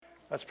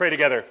Let's pray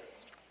together.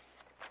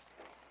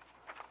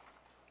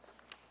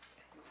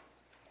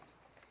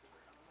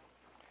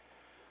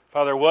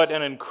 Father, what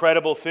an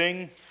incredible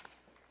thing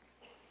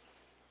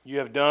you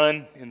have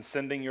done in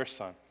sending your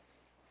Son.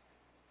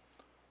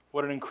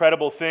 What an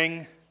incredible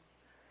thing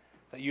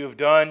that you have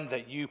done,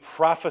 that you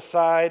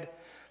prophesied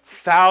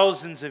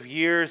thousands of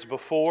years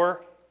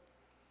before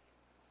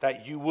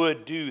that you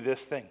would do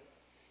this thing.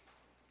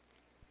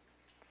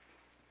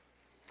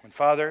 And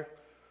Father,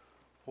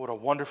 what a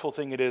wonderful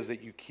thing it is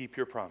that you keep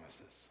your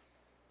promises.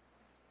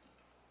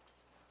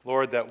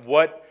 Lord, that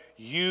what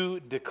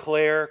you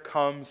declare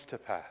comes to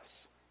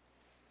pass.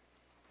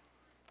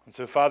 And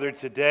so, Father,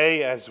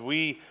 today as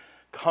we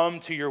come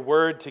to your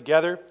word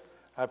together,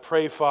 I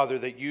pray, Father,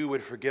 that you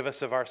would forgive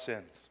us of our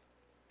sins.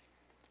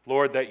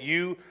 Lord, that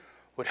you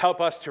would help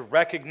us to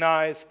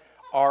recognize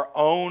our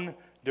own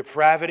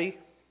depravity,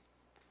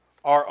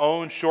 our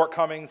own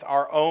shortcomings,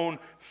 our own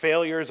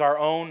failures, our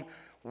own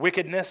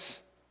wickedness,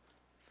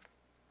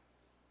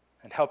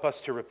 and help us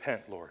to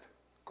repent, Lord.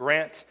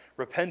 Grant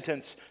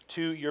repentance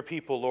to your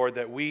people, Lord,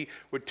 that we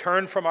would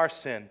turn from our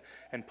sin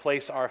and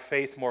place our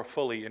faith more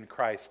fully in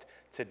Christ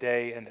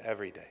today and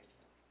every day.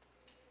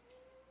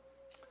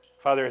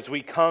 Father, as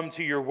we come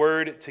to your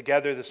word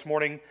together this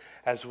morning,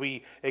 as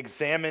we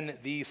examine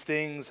these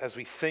things, as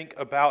we think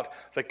about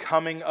the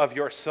coming of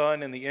your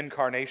Son in the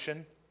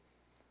incarnation,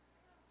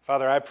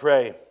 Father, I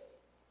pray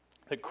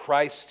that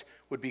Christ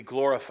would be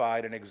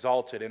glorified and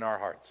exalted in our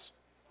hearts.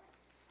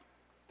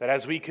 That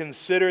as we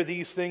consider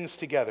these things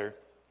together,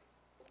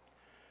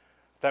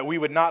 that we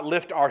would not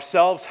lift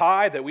ourselves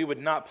high, that we would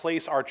not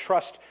place our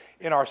trust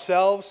in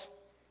ourselves,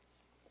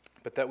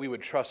 but that we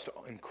would trust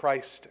in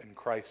Christ and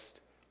Christ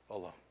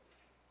alone.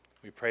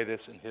 We pray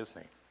this in His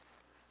name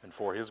and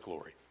for His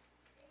glory.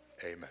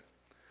 Amen.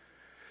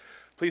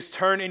 Please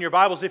turn in your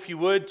Bibles, if you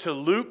would, to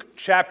Luke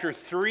chapter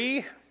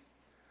 3.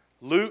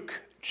 Luke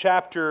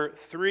chapter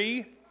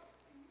 3.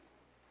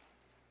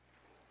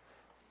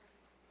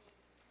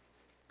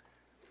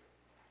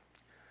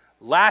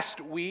 Last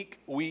week,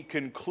 we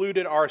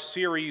concluded our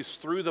series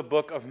through the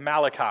book of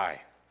Malachi.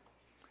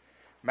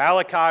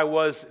 Malachi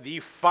was the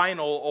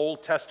final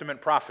Old Testament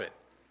prophet.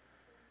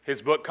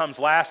 His book comes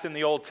last in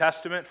the Old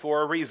Testament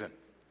for a reason.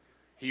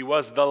 He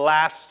was the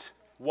last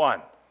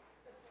one.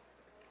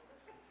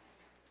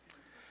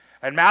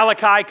 And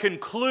Malachi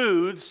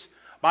concludes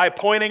by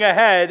pointing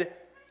ahead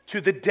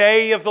to the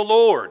day of the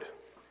Lord.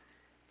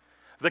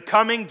 The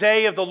coming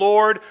day of the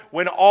Lord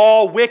when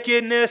all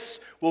wickedness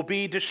will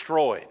be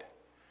destroyed.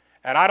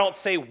 And I don't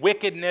say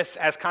wickedness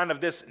as kind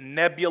of this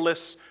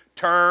nebulous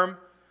term.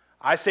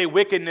 I say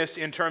wickedness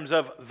in terms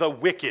of the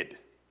wicked.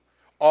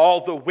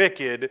 All the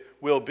wicked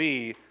will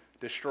be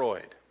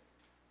destroyed.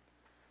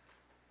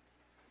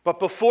 But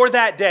before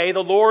that day,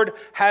 the Lord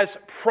has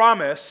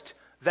promised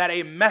that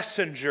a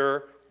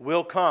messenger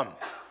will come.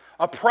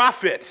 A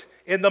prophet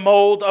in the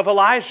mold of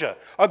Elijah.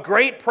 A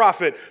great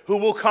prophet who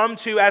will come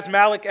to, as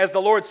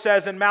the Lord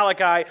says in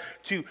Malachi,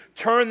 to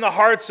turn the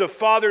hearts of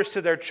fathers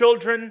to their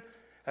children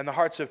and the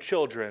hearts of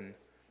children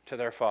to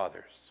their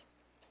fathers.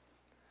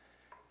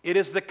 It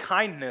is the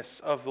kindness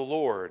of the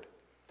Lord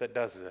that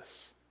does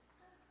this.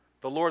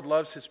 The Lord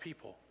loves His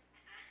people.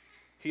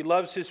 He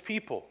loves His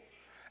people.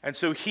 And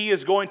so He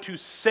is going to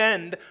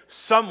send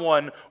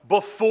someone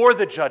before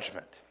the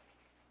judgment.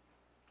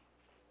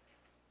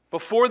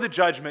 Before the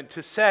judgment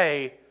to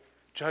say,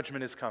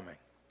 judgment is coming.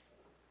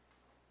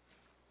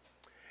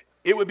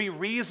 It would be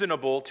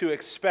reasonable to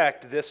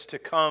expect this to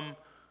come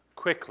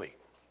quickly.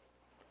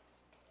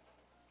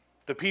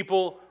 The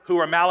people who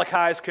are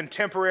Malachi's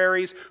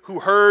contemporaries, who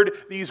heard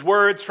these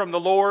words from the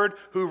Lord,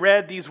 who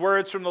read these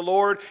words from the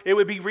Lord, it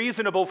would be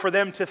reasonable for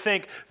them to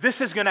think, this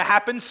is going to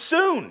happen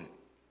soon,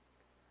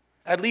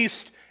 at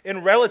least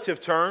in relative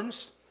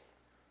terms.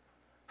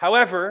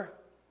 However,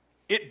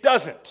 it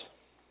doesn't.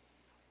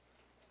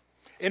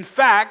 In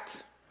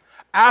fact,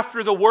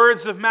 after the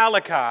words of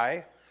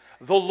Malachi,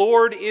 the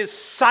Lord is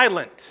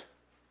silent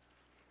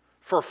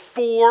for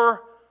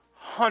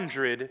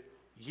 400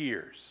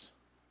 years.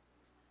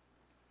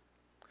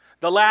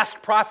 The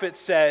last prophet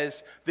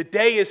says, the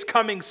day is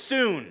coming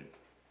soon.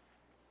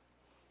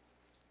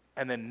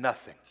 And then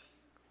nothing.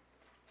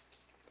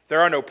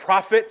 There are no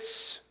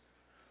prophets,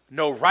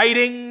 no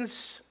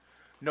writings,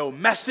 no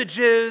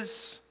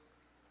messages,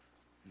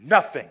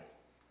 nothing.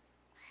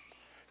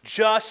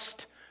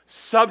 Just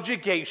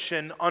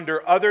subjugation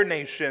under other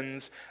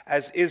nations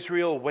as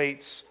Israel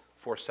waits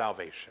for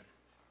salvation.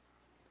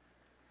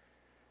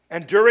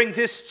 And during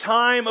this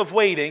time of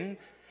waiting,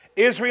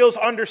 Israel's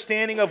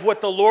understanding of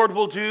what the Lord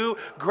will do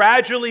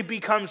gradually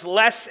becomes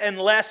less and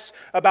less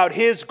about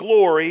His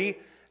glory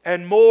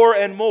and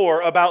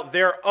more about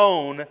their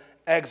own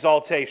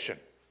exaltation.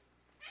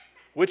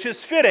 Which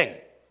is fitting,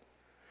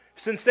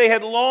 since they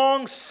had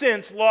long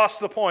since lost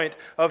the point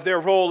of their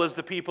role as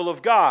the people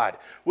of God,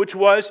 which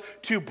was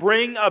to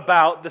bring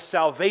about the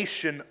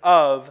salvation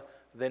of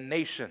the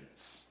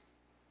nations.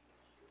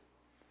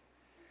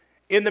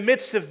 In the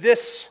midst of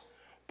this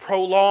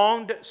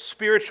prolonged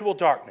spiritual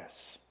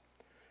darkness,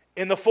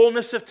 In the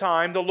fullness of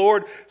time, the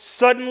Lord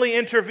suddenly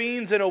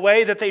intervenes in a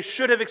way that they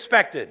should have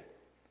expected.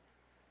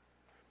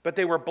 But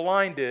they were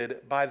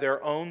blinded by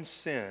their own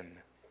sin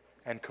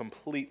and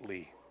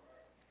completely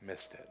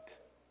missed it.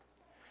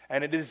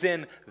 And it is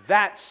in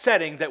that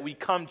setting that we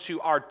come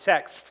to our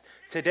text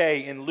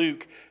today in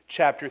Luke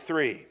chapter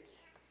 3.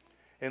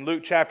 In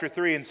Luke chapter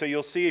 3, and so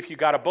you'll see if you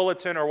got a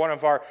bulletin or one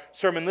of our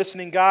sermon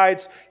listening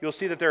guides, you'll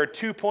see that there are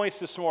 2 points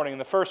this morning. And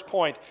the first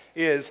point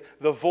is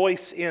the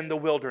voice in the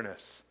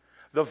wilderness.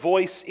 The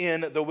voice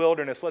in the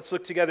wilderness. Let's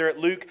look together at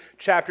Luke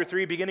chapter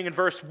 3, beginning in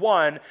verse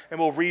 1, and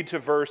we'll read to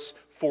verse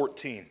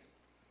 14.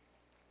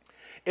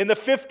 In the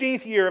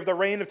 15th year of the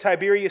reign of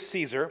Tiberius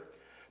Caesar,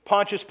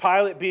 Pontius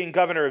Pilate being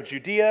governor of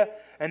Judea,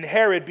 and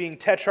Herod being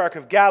tetrarch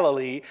of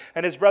Galilee,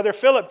 and his brother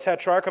Philip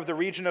tetrarch of the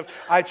region of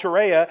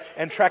Iturea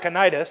and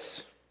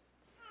Trachonitis,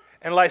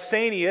 and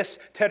Lysanias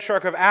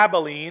tetrarch of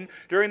Abilene,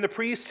 during the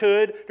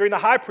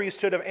high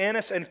priesthood of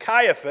Annas and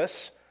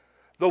Caiaphas,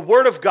 the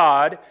word of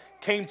God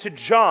came to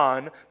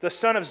John, the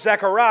son of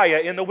Zechariah,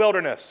 in the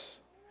wilderness.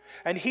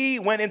 And he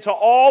went into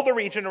all the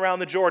region around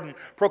the Jordan,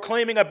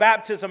 proclaiming a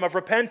baptism of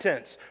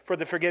repentance for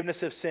the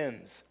forgiveness of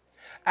sins.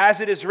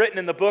 As it is written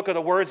in the book of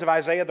the words of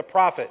Isaiah the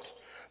prophet,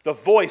 the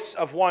voice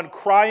of one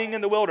crying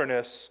in the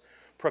wilderness,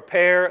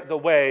 prepare the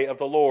way of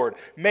the Lord.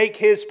 Make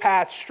his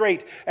path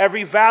straight.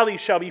 Every valley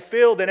shall be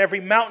filled, and every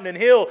mountain and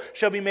hill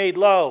shall be made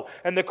low,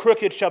 and the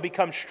crooked shall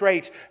become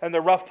straight, and the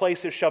rough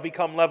places shall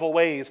become level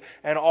ways,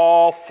 and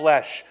all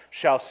flesh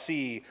shall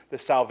see the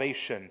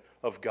salvation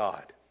of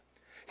God.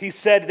 He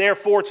said,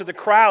 therefore, to the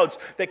crowds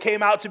that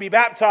came out to be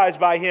baptized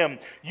by him,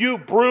 you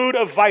brood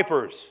of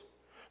vipers,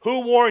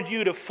 who warned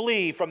you to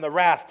flee from the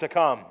wrath to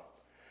come?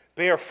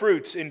 Bear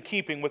fruits in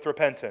keeping with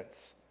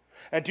repentance.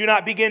 And do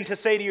not begin to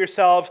say to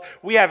yourselves,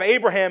 we have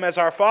Abraham as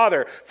our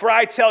father. For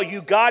I tell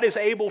you, God is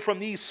able from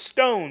these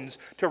stones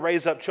to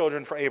raise up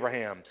children for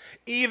Abraham.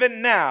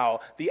 Even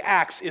now the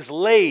axe is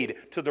laid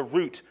to the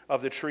root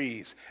of the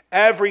trees.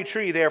 Every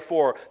tree,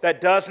 therefore, that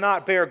does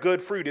not bear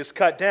good fruit is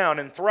cut down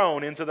and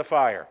thrown into the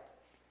fire.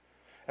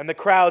 And the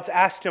crowds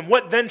asked him,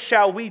 what then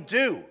shall we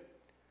do?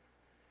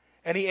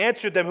 And he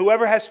answered them,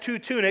 whoever has 2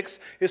 tunics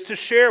is to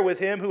share with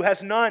him who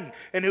has none,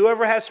 and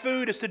whoever has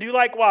food is to do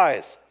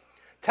likewise.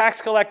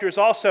 Tax collectors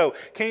also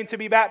came to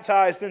be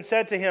baptized and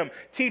said to him,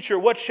 Teacher,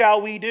 what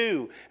shall we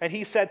do? And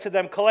he said to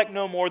them, collect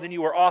no more than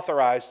you are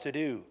authorized to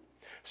do.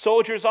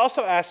 Soldiers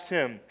also asked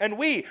him, and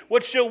we,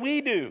 what shall we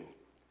do?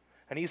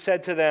 And he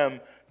said to them,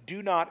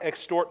 do not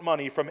extort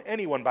money from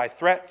anyone by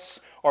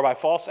threats or by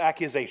false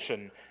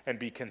accusation, and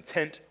be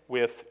content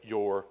with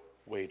your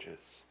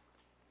wages.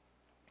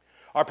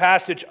 Our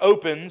passage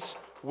opens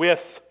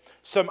with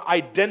some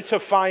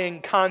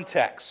identifying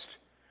context.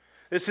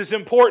 This is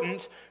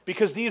important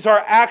because these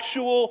are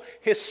actual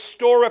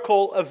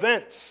historical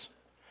events.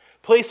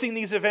 Placing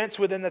these events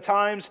within the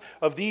times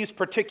of these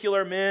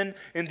particular men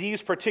in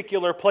these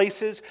particular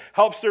places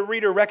helps the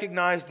reader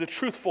recognize the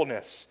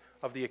truthfulness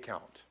of the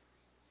account.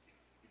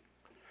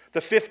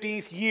 The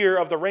 15th year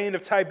of the reign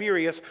of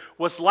Tiberius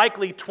was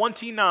likely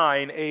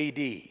 29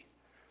 AD.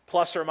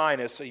 Plus or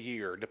minus a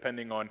year,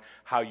 depending on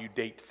how you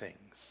date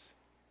things.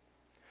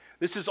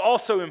 This is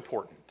also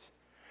important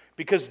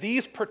because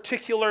these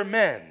particular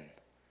men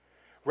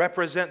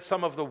represent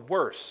some of the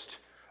worst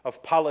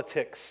of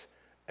politics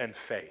and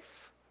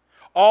faith.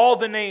 All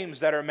the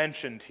names that are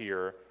mentioned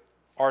here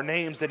are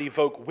names that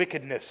evoke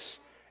wickedness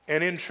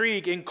and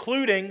intrigue,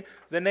 including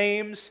the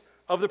names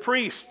of the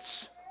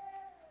priests.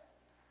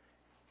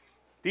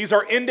 These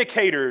are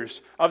indicators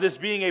of this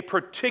being a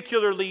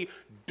particularly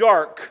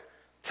dark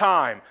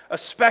time,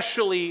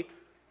 especially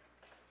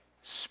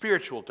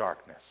spiritual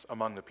darkness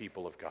among the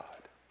people of God.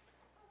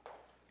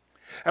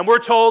 And we're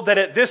told that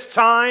at this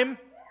time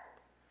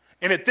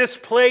and at this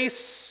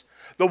place,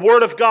 the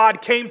Word of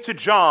God came to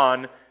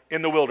John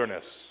in the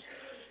wilderness.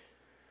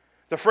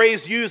 The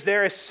phrase used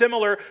there is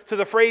similar to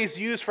the phrase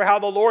used for how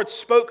the Lord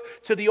spoke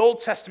to the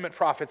Old Testament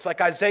prophets like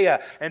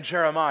Isaiah and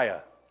Jeremiah.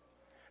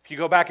 If you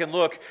go back and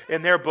look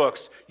in their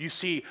books, you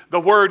see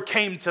the Word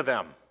came to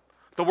them.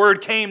 The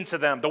Word came to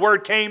them. The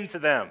Word came to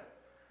them.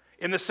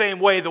 In the same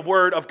way, the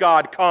Word of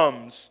God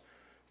comes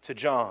to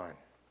John.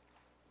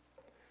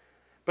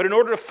 But in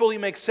order to fully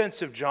make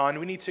sense of John,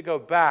 we need to go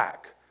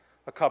back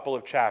a couple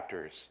of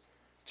chapters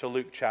to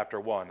Luke chapter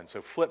 1. And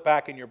so flip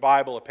back in your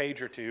Bible a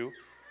page or two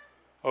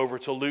over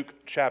to Luke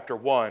chapter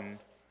 1,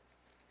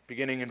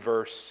 beginning in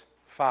verse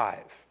 5.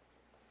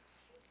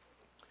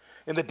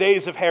 In the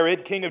days of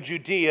Herod, king of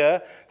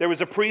Judea, there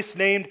was a priest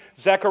named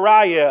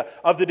Zechariah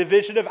of the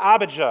division of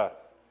Abijah.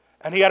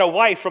 And he had a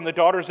wife from the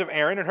daughters of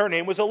Aaron, and her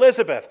name was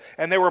Elizabeth.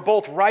 And they were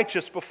both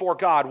righteous before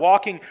God,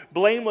 walking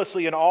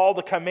blamelessly in all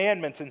the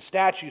commandments and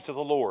statutes of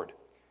the Lord.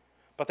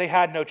 But they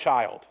had no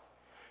child,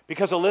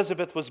 because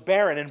Elizabeth was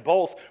barren, and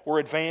both were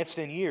advanced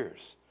in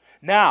years.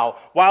 Now,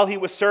 while he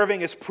was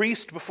serving as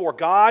priest before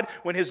God,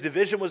 when his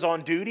division was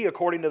on duty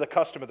according to the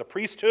custom of the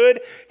priesthood,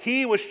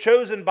 he was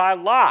chosen by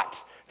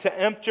lot to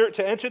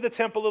enter the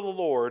temple of the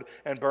Lord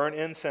and burn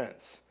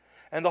incense.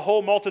 And the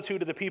whole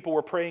multitude of the people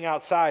were praying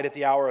outside at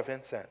the hour of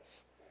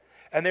incense.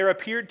 And there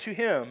appeared to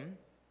him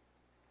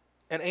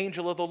an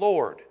angel of the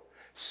Lord,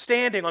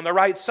 standing on the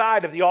right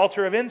side of the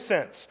altar of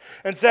incense.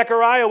 And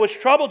Zechariah was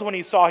troubled when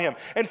he saw him,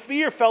 and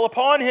fear fell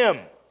upon him.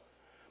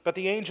 But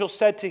the angel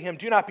said to him,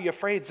 "Do not be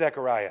afraid,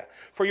 Zechariah,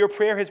 for your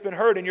prayer has been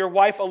heard, and your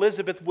wife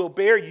Elizabeth will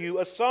bear you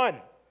a son.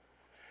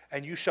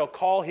 And you shall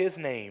call his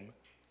name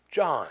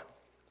John.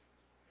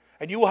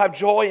 And you will have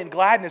joy and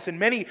gladness, and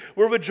many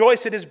will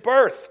rejoice at his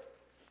birth.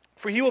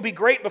 For he will be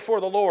great before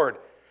the Lord,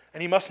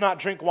 and he must not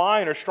drink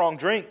wine or strong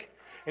drink.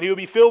 And he will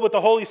be filled with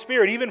the Holy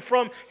Spirit, even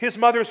from his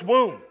mother's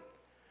womb.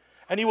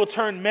 And he will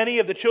turn many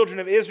of the children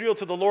of Israel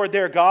to the Lord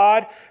their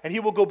God, and he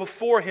will go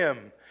before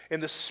him in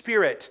the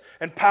spirit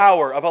and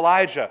power of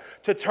Elijah,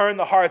 to turn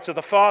the hearts of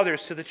the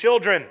fathers to the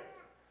children,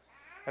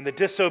 and the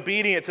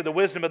disobedient to the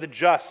wisdom of the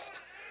just,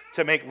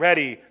 to make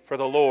ready for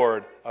the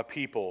Lord a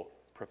people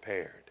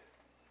prepared."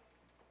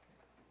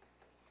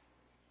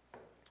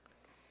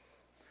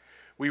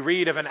 We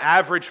read of an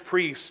average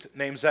priest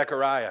named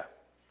Zechariah,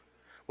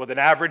 with an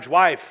average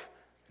wife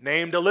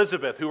named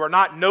Elizabeth, who are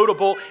not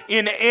notable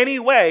in any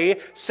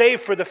way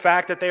save for the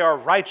fact that they are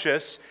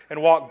righteous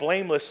and walk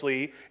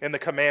blamelessly in the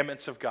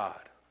commandments of God.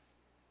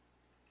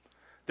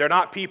 They're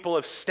not people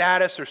of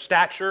status or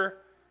stature.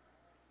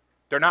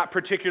 They're not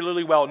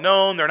particularly well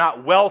known. They're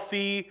not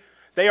wealthy.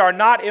 They are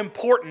not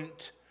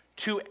important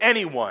to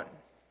anyone.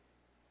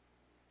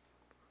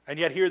 And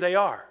yet here they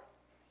are.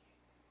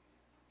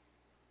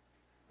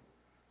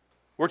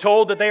 We're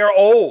told that they are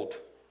old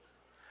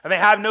and they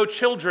have no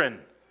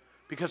children,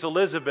 because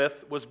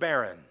Elizabeth was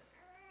barren.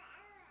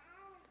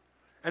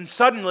 And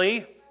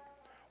suddenly,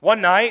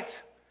 one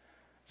night,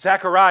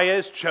 Zechariah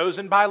is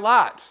chosen by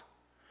Lot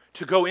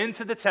to go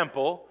into the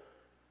temple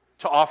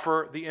to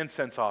offer the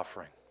incense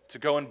offering, to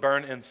go and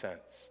burn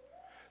incense.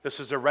 This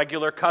is a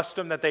regular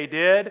custom that they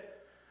did.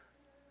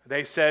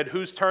 They said,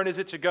 whose turn is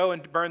it to go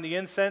and burn the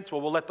incense?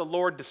 Well, we'll let the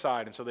Lord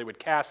decide. And so they would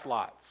cast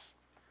lots.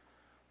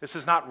 This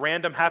is not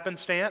random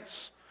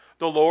happenstance.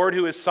 The Lord,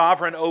 who is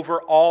sovereign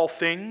over all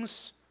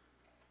things,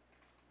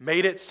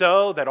 made it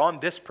so that on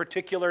this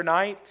particular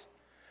night,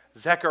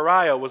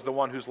 Zechariah was the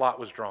one whose lot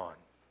was drawn.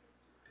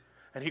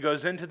 And he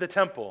goes into the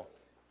temple.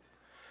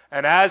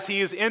 And as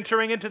he is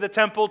entering into the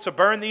temple to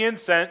burn the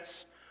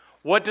incense,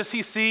 what does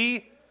he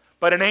see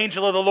but an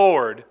angel of the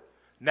Lord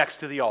next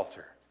to the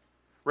altar?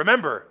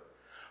 Remember,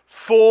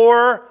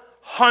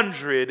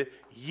 400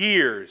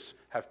 years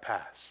have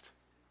passed.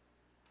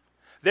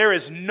 There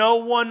is no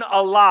one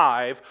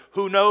alive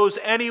who knows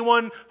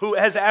anyone who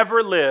has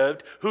ever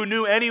lived, who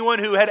knew anyone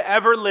who had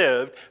ever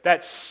lived,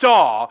 that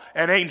saw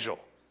an angel.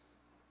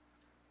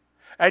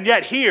 And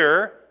yet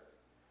here,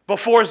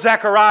 before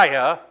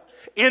Zechariah,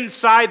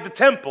 inside the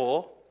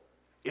temple,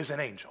 is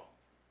an angel.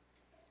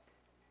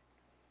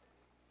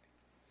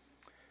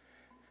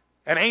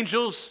 And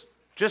angels,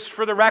 just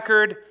for the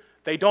record,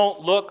 they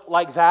don't look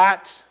like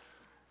that.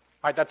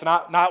 Right? That's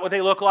not what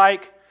they look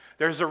like.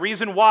 There's a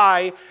reason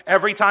why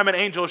every time an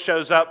angel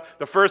shows up,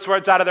 the first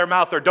words out of their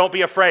mouth are, "Don't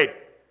be afraid.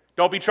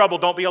 Don't be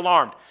troubled. Don't be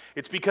alarmed."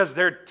 It's because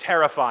they're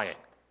terrifying.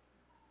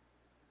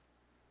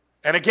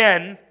 And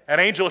again,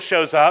 an angel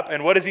shows up,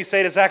 and what does he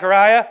say to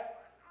Zechariah?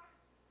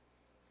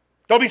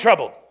 Don't be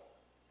troubled.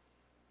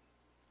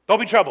 Don't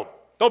be troubled.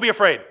 Don't be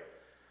afraid.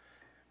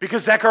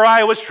 Because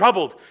Zechariah was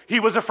troubled. He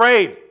was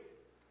afraid.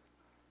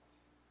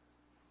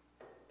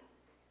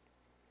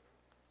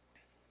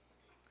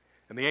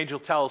 And the angel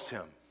tells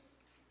him,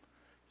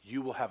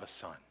 "You will have a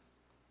son."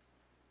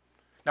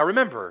 Now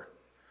remember,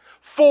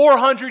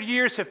 400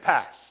 years have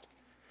passed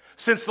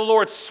since the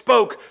Lord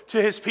spoke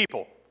to his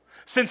people,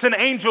 since an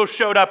angel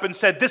showed up and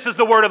said, "This is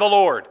the word of the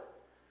Lord."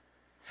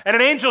 And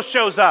an angel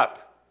shows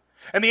up,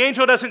 and the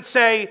angel doesn't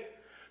say,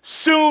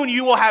 "Soon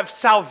you will have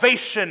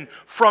salvation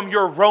from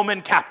your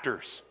Roman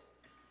captors."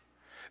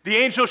 The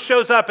angel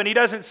shows up and he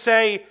doesn't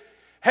say,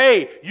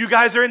 "Hey, you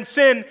guys are in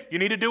sin, you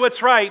need to do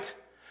what's right."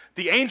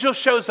 The angel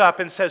shows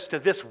up and says to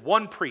this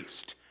one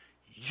priest,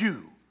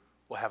 "You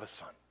will have a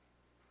son."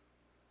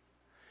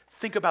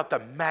 Think about the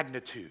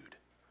magnitude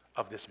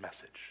of this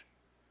message.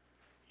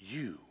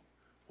 You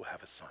will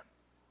have a son.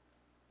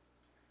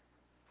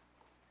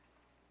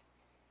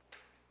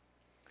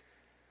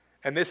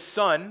 And this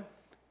son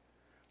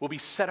will be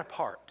set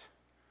apart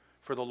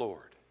for the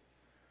Lord.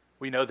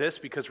 We know this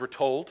because we're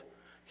told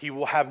he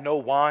will have no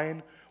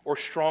wine or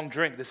strong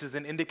drink. This is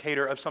an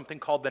indicator of something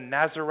called the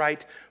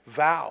Nazirite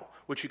vow,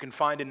 which you can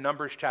find in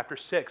Numbers chapter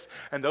 6.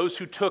 And those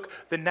who took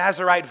the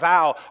Nazirite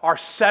vow are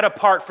set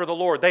apart for the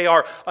Lord. They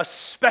are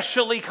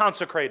especially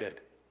consecrated.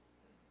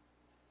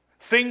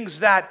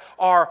 Things that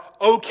are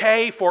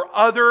okay for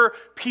other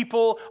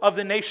people of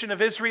the nation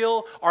of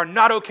Israel are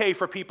not okay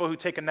for people who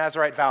take a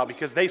Nazirite vow,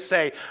 because they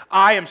say,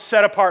 "I am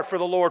set apart for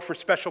the Lord for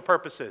special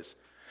purposes."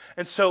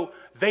 And so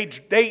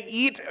they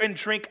eat and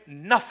drink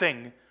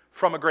nothing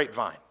from a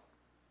grapevine.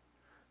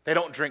 They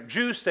don't drink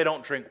juice, they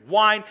don't drink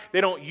wine,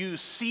 they don't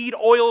use seed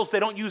oils, they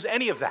don't use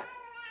any of that.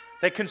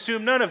 They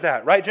consume none of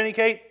that, right, Jenny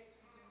Kate?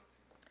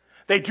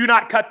 They do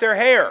not cut their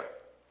hair.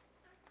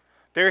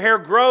 Their hair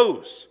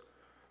grows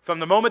from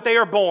the moment they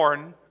are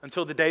born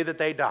until the day that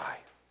they die.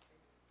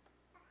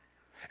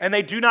 And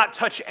they do not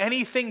touch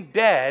anything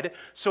dead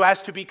so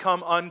as to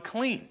become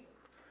unclean.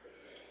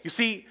 You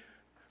see,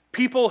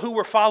 people who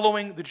were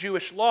following the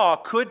Jewish law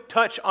could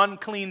touch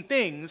unclean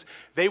things.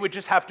 They would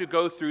just have to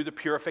go through the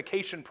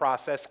purification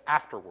process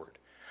afterward.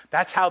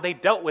 That's how they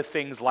dealt with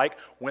things like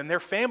when their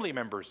family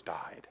members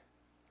died.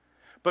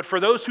 But for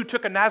those who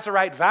took a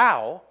Nazirite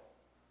vow,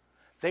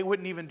 they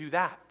wouldn't even do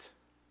that.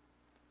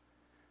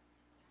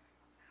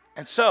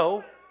 And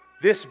so,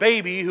 this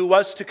baby who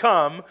was to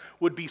come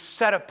would be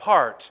set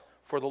apart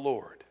for the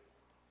Lord.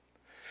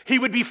 He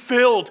would be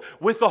filled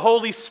with the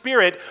Holy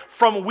Spirit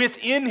from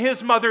within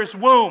his mother's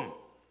womb.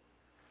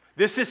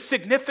 This is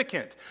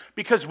significant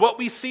because what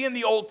we see in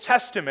the Old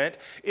Testament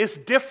is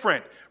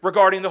different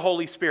regarding the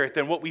Holy Spirit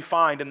than what we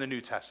find in the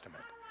New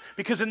Testament.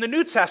 Because in the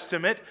New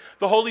Testament,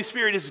 the Holy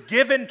Spirit is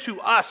given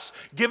to us,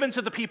 given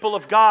to the people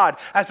of God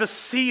as a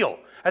seal,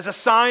 as a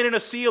sign and a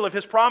seal of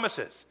his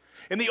promises.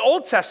 In the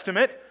Old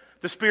Testament,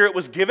 the Spirit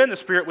was given, the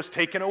Spirit was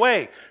taken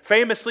away.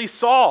 Famously,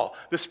 Saul,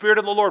 the Spirit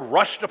of the Lord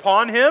rushed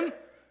upon him.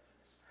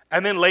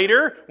 And then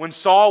later, when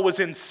Saul was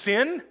in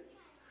sin,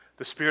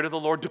 the Spirit of the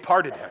Lord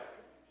departed him.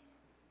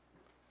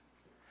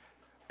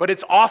 But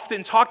it's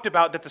often talked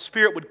about that the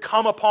Spirit would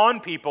come upon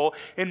people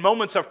in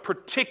moments of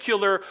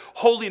particular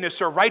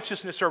holiness or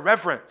righteousness or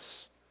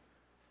reverence.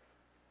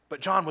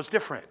 But John was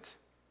different.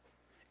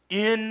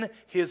 In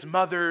his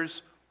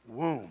mother's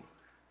womb,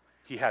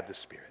 he had the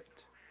Spirit.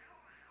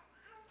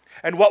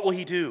 And what will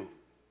he do?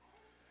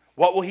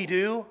 What will he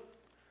do?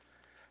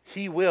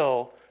 He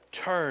will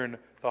turn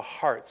the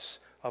hearts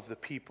of the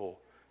people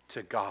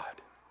to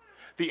God.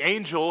 The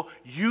angel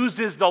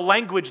uses the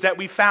language that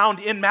we found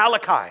in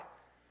Malachi.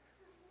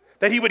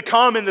 That he would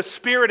come in the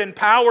spirit and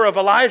power of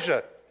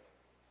Elijah.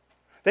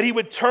 That he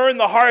would turn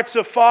the hearts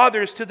of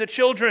fathers to the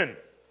children.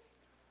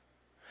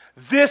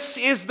 This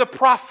is the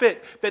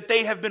prophet that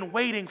they have been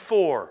waiting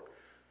for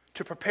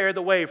to prepare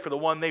the way for the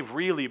one they've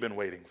really been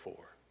waiting for.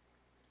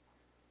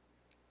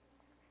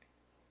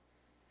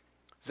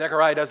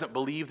 Zechariah doesn't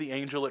believe the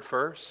angel at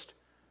first.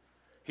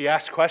 He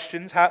asks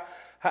questions.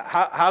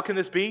 How can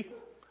this be?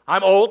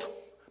 I'm old.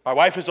 My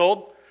wife is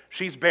old.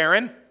 She's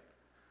barren.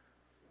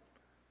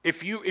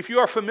 If you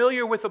are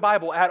familiar with the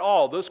Bible at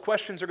all, those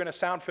questions are going to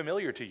sound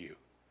familiar to you.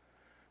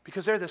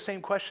 Because they're the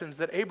same questions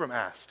that Abram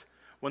asked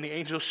when the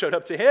angel showed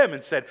up to him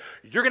and said,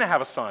 "You're going to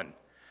have a son."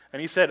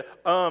 And he said,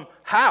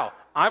 how?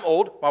 I'm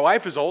old, my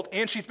wife is old,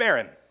 and she's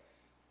barren.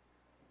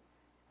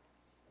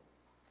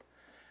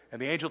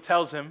 And the angel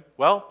tells him,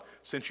 well,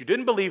 since you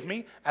didn't believe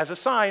me, as a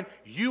sign,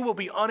 you will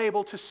be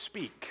unable to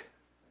speak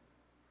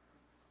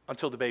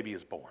until the baby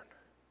is born.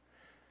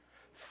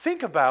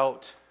 Think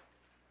about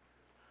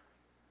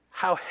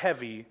how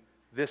heavy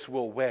this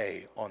will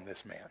weigh on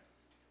this man.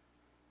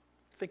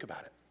 Think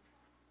about it.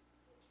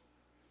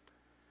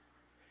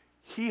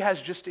 He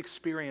has just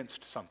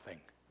experienced something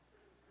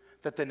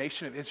that the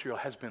nation of Israel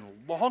has been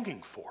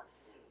longing for.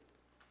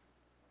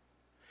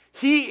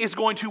 He is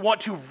going to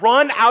want to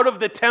run out of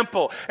the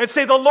temple and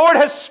say, "The Lord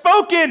has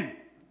spoken."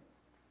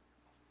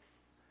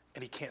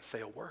 And he can't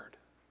say a word.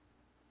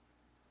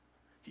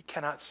 He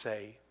cannot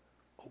say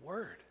a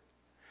word.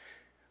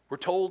 We're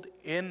told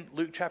in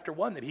Luke chapter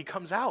 1 that he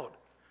comes out.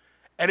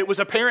 And it was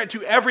apparent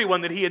to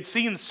everyone that he had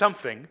seen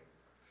something.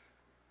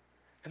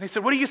 And they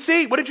said, "What do you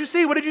see? What did you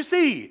see? What did you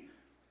see?"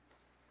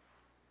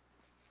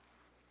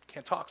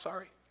 Can't talk,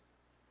 sorry.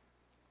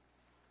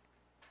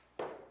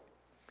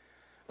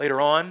 Later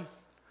on,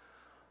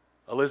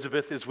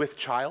 Elizabeth is with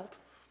child.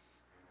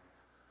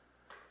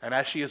 And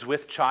as she is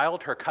with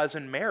child, her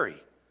cousin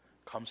Mary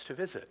comes to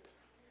visit,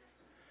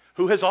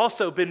 who has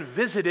also been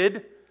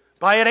visited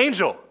by an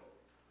angel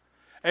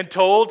and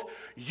told,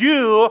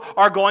 "You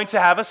are going to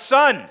have a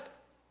son."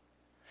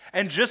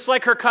 And just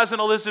like her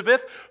cousin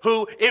Elizabeth,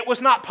 who it was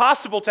not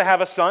possible to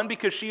have a son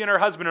because she and her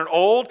husband are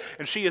old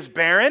and she is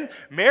barren,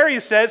 Mary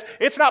says,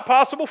 "It's not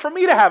possible for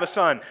me to have a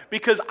son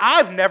because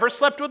I've never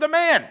slept with a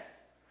man.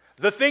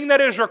 The thing that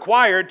is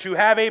required to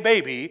have a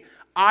baby,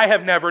 I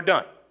have never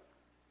done."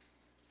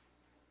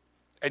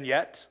 And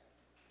yet,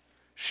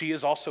 she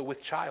is also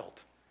with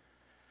child.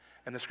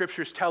 And the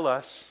scriptures tell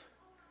us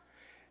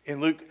in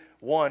Luke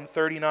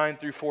 1:39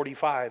 through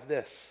 45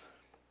 this.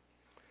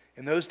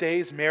 In those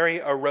days, Mary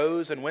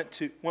arose and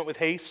went with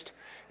haste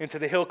into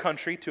the hill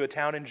country to a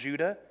town in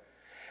Judah.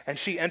 And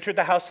she entered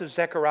the house of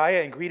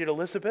Zechariah and greeted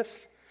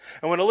Elizabeth.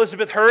 And when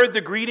Elizabeth heard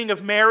the greeting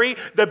of Mary,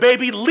 the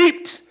baby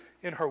leaped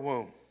in her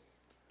womb.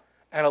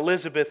 And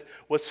Elizabeth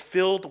was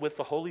filled with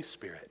the Holy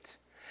Spirit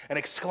and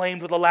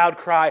exclaimed with a loud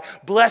cry,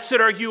 "Blessed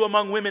are you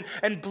among women,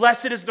 and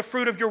blessed is the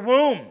fruit of your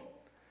womb.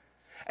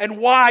 And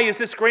why is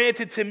this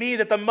granted to me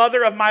that the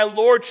mother of my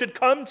Lord should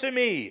come to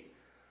me?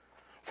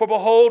 For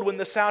behold, when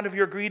the sound of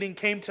your greeting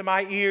came to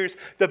my ears,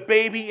 the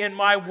baby in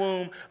my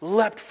womb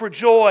leapt for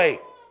joy.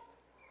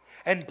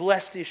 And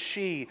blessed is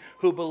she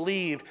who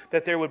believed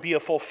that there would be a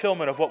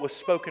fulfillment of what was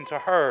spoken to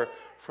her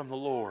from the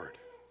Lord."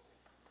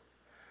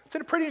 It's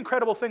a pretty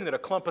incredible thing that a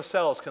clump of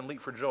cells can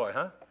leap for joy,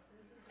 huh?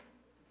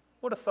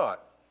 What a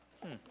thought.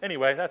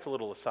 Anyway, that's a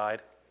little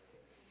aside.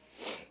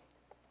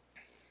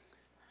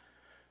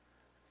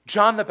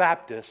 John the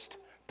Baptist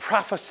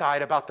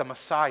prophesied about the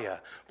Messiah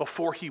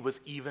before he was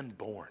even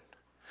born.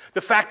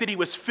 The fact that he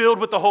was filled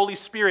with the Holy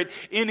Spirit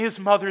in his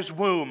mother's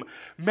womb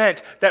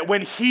meant that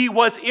when he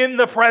was in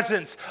the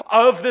presence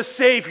of the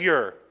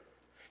Savior,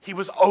 he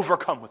was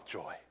overcome with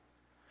joy.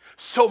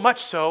 So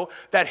much so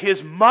that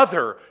his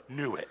mother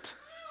knew it.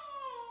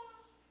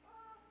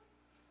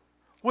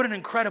 What an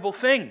incredible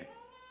thing.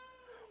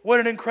 What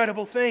an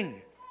incredible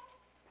thing.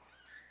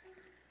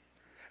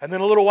 And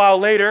then a little while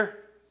later,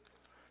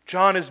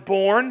 John is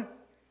born.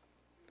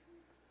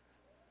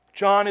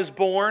 John is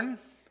born.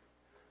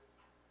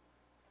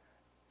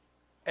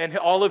 And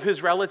all of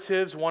his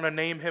relatives want to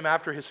name him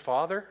after his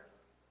father.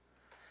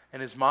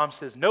 And his mom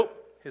says, nope,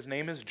 his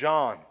name is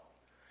John.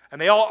 And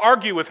they all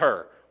argue with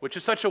her, which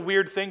is such a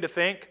weird thing to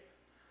think.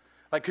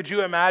 Like, could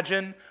you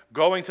imagine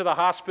going to the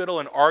hospital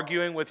and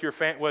arguing with your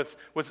with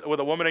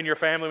a woman in your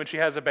family when she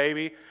has a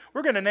baby?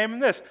 We're going to name him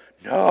this.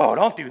 No,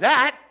 don't do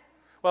that.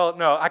 Well,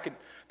 no,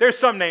 there's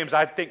some names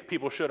I think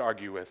people should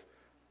argue with,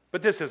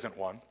 but this isn't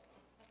one.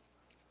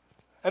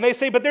 And they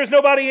say, but there's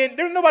nobody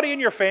in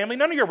your family.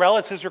 None of your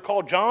relatives are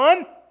called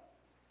John.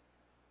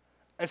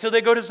 And so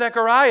they go to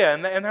Zechariah,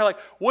 and they're like,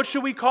 what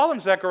should we call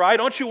him, Zechariah?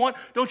 Don't you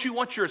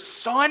want your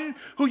son,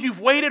 who you've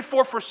waited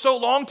for so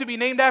long, to be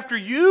named after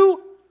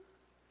you?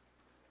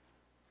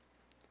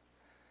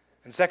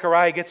 And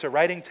Zechariah gets a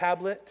writing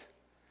tablet,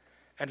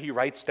 and he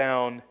writes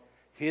down,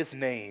 his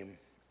name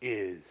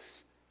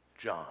is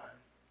John.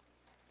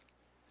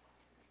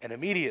 And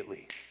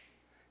immediately,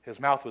 his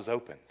mouth was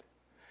opened,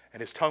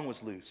 and his tongue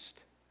was loosed.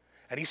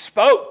 And he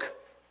spoke,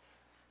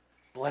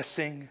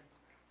 blessing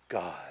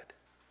God.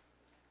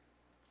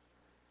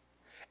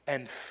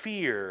 And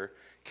fear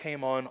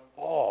came on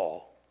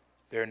all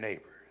their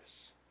neighbors.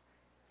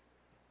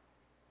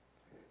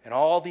 And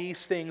all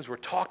these things were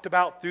talked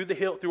about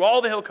through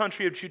all the hill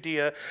country of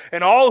Judea,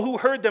 and all who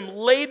heard them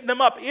laid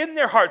them up in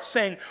their hearts,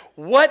 saying,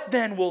 what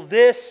then will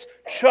this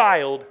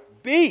child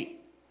be?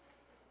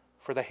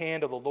 For the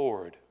hand of the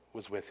Lord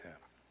was with him.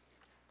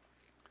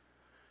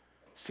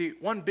 See,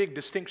 one big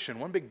distinction,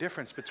 one big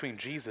difference between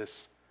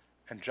Jesus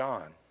and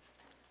John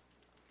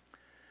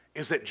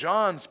is that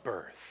John's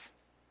birth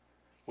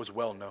was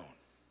well known.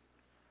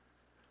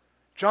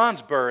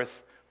 John's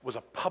birth was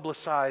a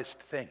publicized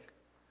thing.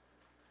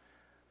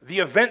 The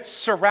events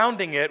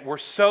surrounding it were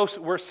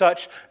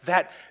such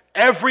that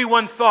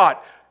everyone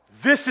thought,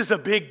 this is a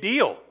big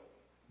deal.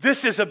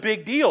 This is a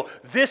big deal.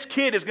 This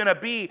kid is going to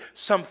be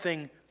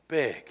something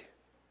big.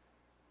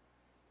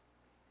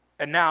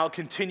 And now,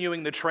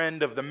 continuing the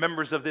trend of the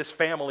members of this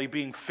family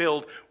being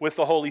filled with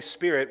the Holy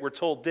Spirit, we're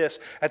told this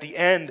at the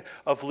end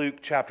of Luke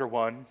chapter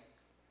 1.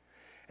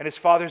 And his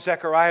father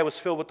Zechariah was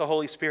filled with the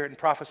Holy Spirit and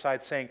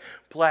prophesied, saying,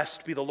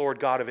 blessed be the Lord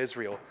God of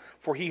Israel,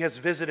 for he has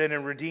visited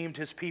and redeemed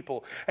his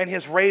people, and he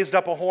has raised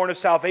up a horn of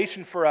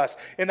salvation for us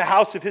in the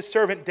house of his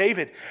servant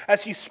David,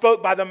 as he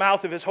spoke by the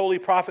mouth of his holy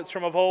prophets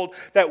from of old,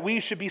 that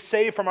we should be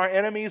saved from our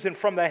enemies and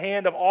from the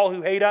hand of all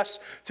who hate us,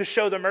 to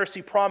show the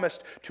mercy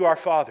promised to our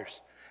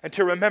fathers, and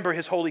to remember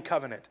his holy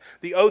covenant,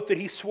 the oath that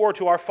he swore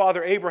to our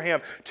father Abraham,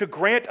 to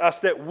grant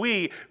us that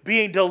we,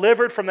 being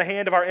delivered from the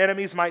hand of our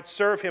enemies, might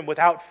serve him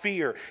without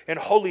fear, in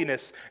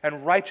holiness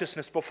and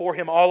righteousness before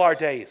him all our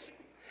days.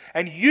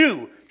 And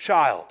you,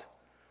 child,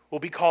 will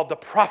be called the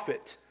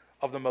prophet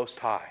of the Most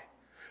High.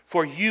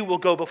 For you will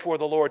go before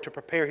the Lord to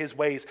prepare his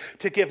ways,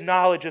 to give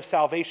knowledge of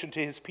salvation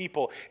to his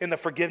people in the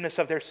forgiveness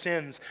of their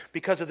sins,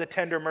 because of the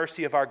tender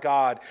mercy of our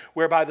God,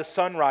 whereby the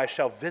sunrise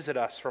shall visit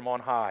us from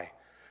on high,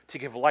 to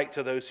give light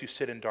to those who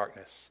sit in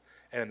darkness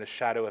and in the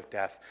shadow of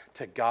death,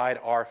 to guide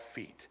our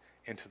feet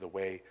into the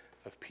way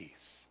of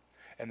peace.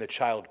 And the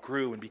child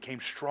grew and became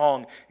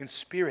strong in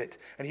spirit,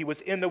 and he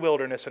was in the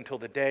wilderness until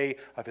the day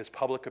of his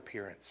public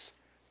appearance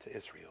to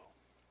Israel.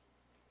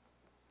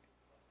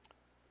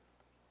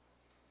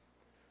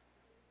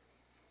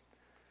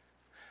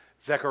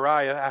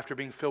 Zechariah, after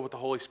being filled with the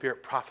Holy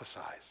Spirit,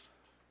 prophesies.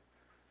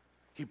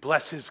 He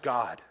blesses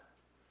God.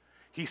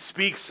 He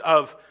speaks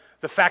of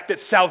the fact that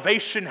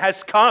salvation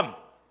has come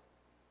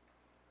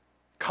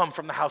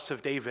from the house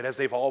of David, as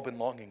they've all been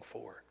longing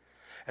for.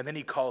 And then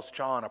he calls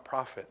John a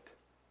prophet.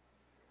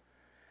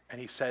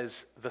 And he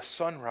says, the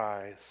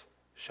sunrise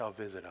shall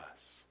visit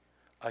us.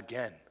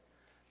 Again,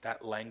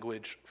 that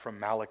language from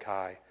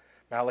Malachi.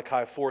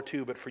 Malachi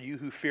 4:2, but for you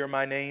who fear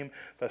my name,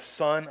 the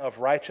Son of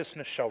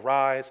righteousness shall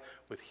rise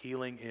with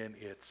healing in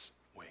its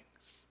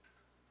wings.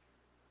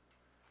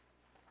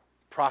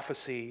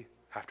 Prophecy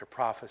after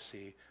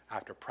prophecy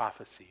after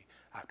prophecy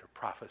after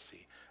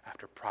prophecy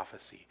after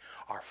prophecy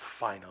are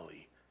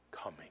finally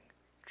coming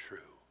true.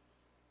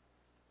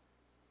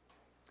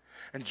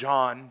 And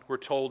John, we're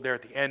told there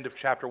at the end of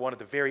chapter 1, at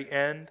the very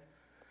end,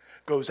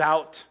 goes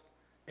out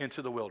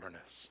into the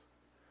wilderness.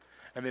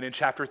 And then in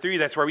chapter 3,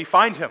 that's where we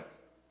find him,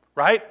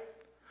 right?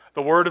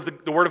 The word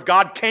of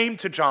God came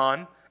to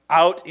John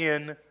out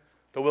in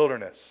the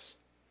wilderness.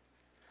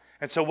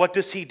 And so what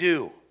does he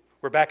do?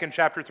 We're back in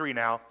chapter 3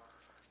 now.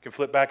 You can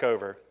flip back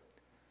over.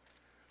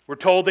 We're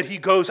told that he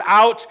goes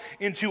out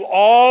into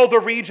all the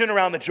region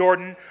around the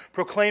Jordan,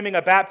 proclaiming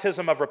a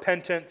baptism of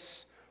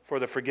repentance for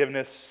the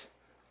forgiveness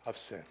of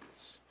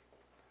sins.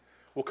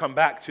 We'll come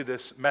back to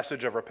this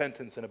message of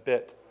repentance in a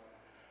bit.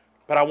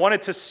 But I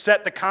wanted to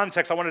set the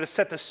context, I wanted to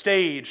set the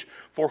stage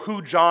for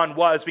who John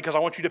was, because I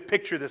want you to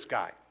picture this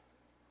guy.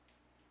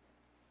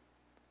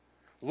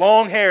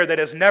 Long hair that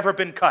has never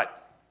been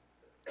cut.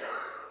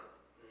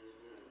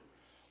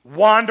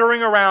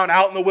 Wandering around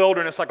out in the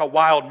wilderness like a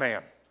wild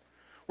man.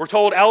 We're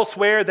told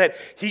elsewhere that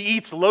he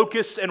eats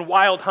locusts and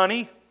wild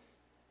honey.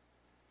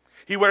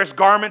 He wears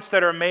garments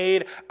that are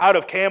made out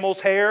of camel's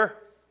hair.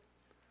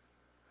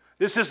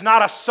 This is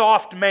not a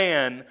soft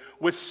man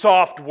with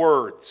soft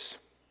words.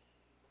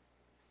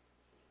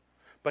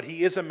 But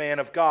he is a man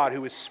of God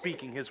who is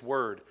speaking his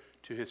word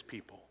to his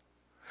people.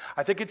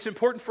 I think it's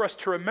important for us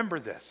to remember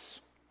this.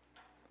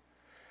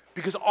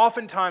 Because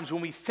oftentimes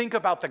when we think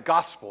about the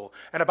gospel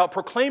and about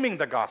proclaiming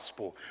the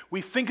gospel, we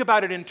think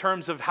about it in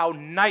terms of how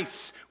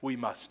nice we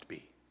must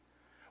be.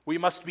 We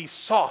must be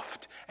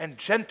soft and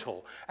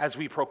gentle as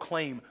we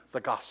proclaim the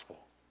gospel.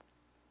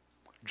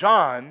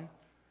 John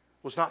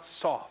was not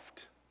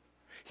soft.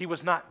 He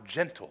was not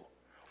gentle.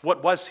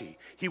 What was he?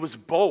 He was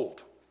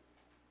bold.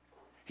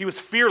 He was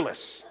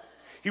fearless.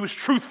 He was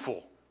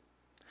truthful.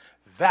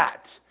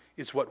 That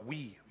is what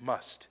we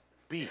must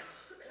be.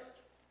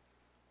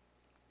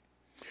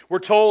 We're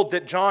told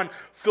that John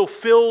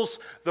fulfills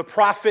the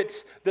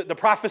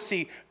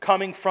prophecy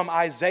coming from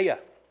Isaiah,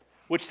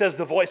 which says,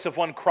 the voice of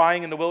one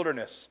crying in the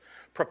wilderness,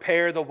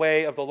 prepare the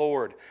way of the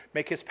Lord,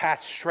 make his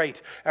path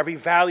straight. Every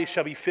valley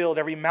shall be filled,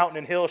 every mountain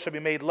and hill shall be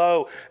made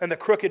low, and the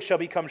crooked shall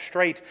become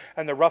straight,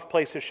 and the rough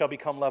places shall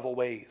become level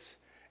ways,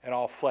 and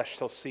all flesh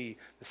shall see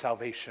the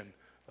salvation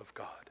of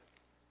God.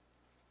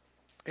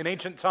 In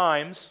ancient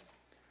times,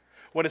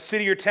 when a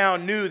city or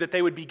town knew that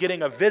they would be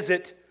getting a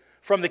visit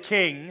from the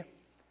king,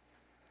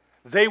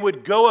 they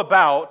would go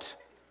about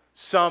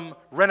some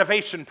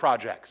renovation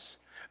projects.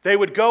 They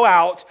would go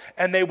out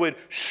and they would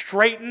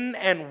straighten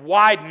and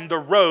widen the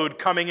road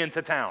coming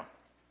into town.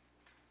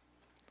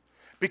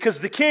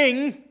 Because the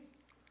king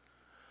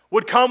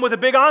would come with a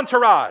big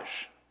entourage.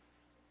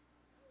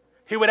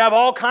 He would have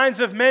all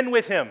kinds of men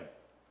with him.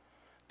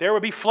 There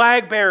would be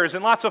flag bearers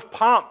and lots of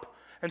pomp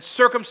and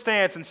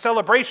circumstance and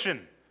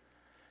celebration.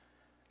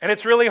 And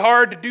it's really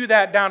hard to do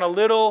that down a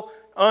little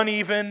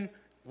uneven,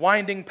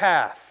 winding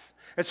path.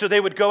 And so they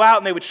would go out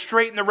and they would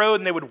straighten the road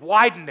and they would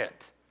widen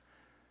it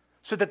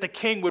so that the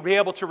king would be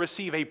able to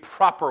receive a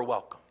proper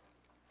welcome.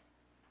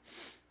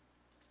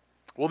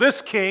 Well,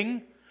 this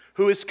king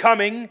who is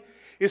coming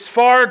is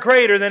far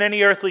greater than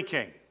any earthly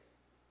king.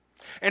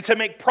 And to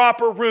make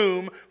proper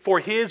room for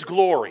his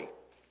glory,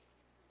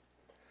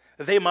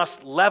 they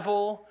must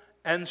level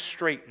and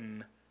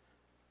straighten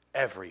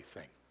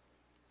everything.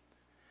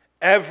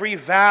 Every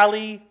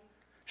valley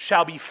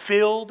shall be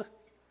filled.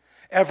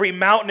 Every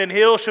mountain and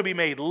hill shall be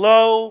made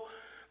low.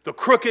 The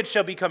crooked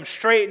shall become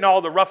straight, and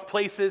all the rough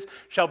places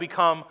shall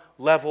become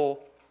level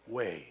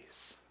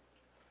ways.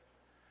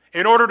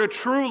 In order to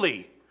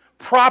truly,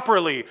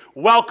 properly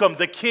welcome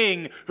the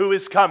king who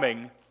is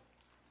coming,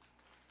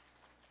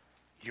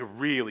 you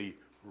really,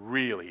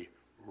 really,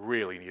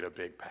 really need a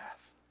big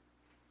path.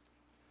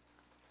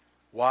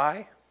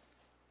 Why?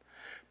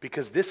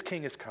 Because this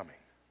king is coming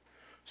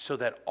so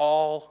that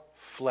all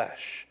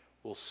flesh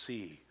will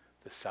see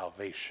the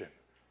salvation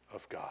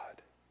of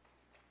God.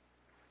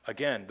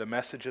 Again, the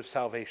message of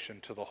salvation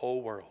to the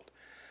whole world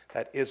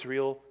that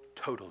Israel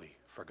totally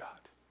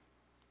forgot.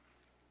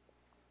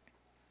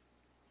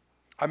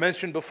 I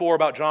mentioned before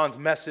about John's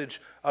message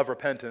of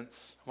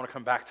repentance. I want to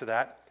come back to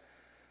that.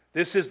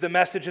 This is the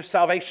message of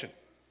salvation.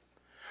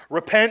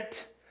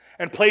 Repent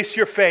and place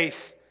your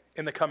faith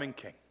in the coming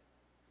king.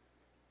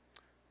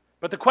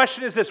 But the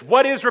question is this: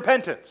 what is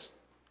repentance?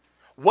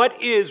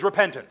 What is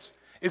repentance?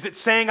 Is it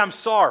saying I'm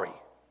sorry?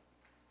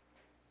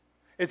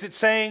 Is it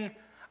saying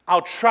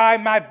I'll try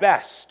my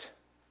best?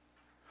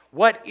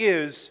 What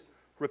is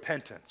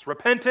repentance?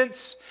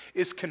 Repentance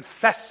is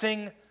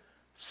confessing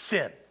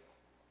sin.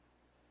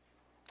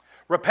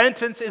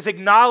 Repentance is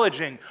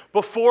acknowledging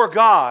before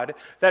God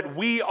that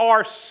we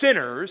are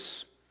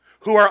sinners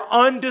who are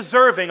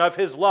undeserving of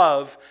his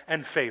love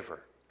and favor.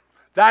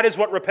 That is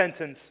what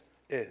repentance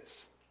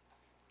is.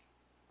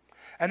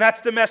 And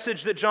that's the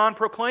message that John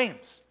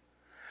proclaims.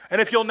 And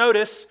if you'll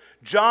notice,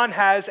 John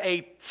has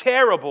a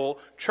terrible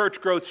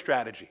church growth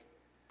strategy.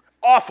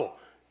 Awful,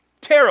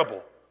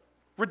 terrible,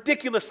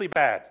 ridiculously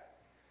bad.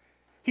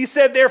 He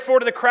said, therefore,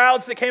 to the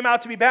crowds that came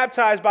out to be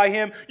baptized by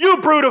him, "You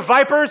brood of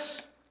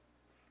vipers!"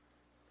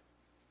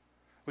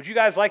 Would you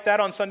guys like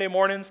that on Sunday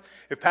mornings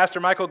if Pastor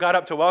Michael got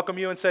up to welcome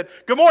you and said,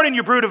 "Good morning,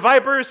 you brood of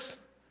vipers"?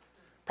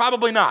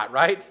 Probably not,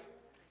 right?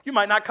 You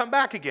might not come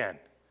back again.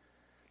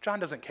 John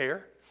doesn't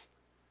care.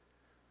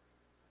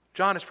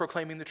 John is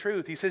proclaiming the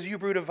truth. He says, "You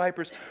brood of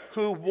vipers,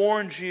 who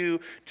warned you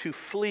to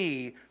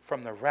flee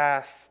from the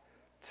wrath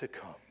to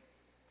come?"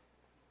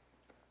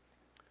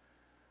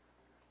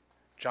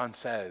 John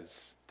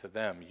says to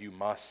them, you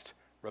must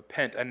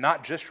repent. And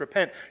not just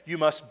repent, you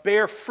must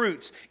bear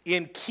fruits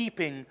in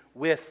keeping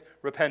with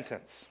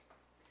repentance.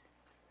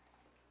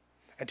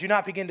 And do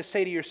not begin to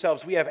say to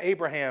yourselves, we have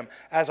Abraham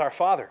as our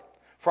father.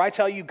 For I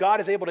tell you,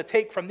 God is able to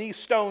take from these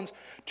stones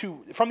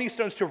to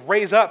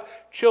raise up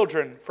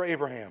children for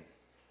Abraham.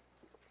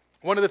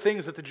 One of the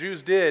things that the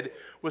Jews did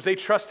was they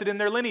trusted in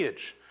their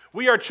lineage.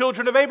 We are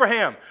children of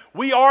Abraham.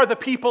 We are the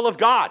people of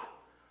God.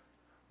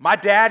 My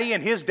daddy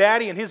and his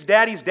daddy and his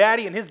daddy's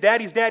daddy and his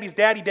daddy's daddy's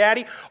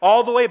daddy,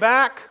 all the way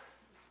back.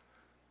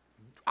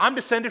 I'm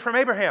descended from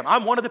Abraham.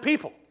 I'm one of the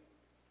people.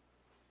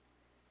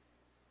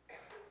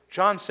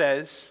 John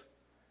says,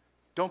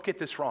 don't get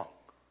this wrong.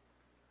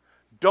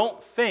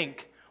 Don't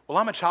think, well,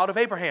 I'm a child of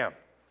Abraham.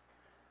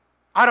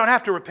 I don't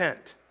have to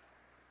repent.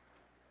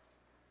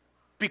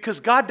 Because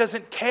God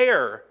doesn't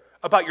care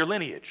about your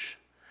lineage.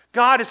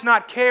 God does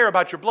not care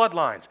about your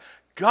bloodlines.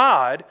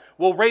 God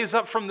will raise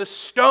up from the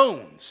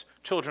stones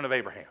children of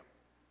Abraham.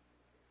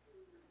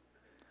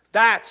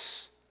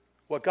 That's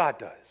what God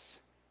does.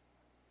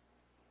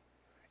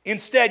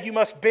 Instead, you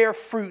must bear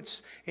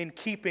fruits in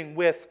keeping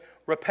with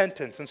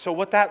repentance. And so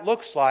what that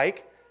looks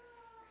like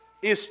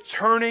is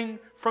turning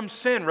from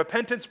sin.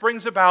 Repentance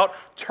brings about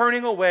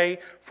turning away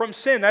from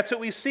sin. That's what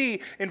we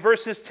see in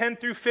verses 10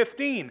 through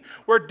 15,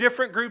 where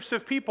different groups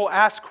of people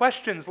ask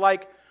questions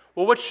like,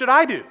 well, what should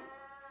I do?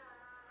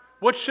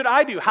 What should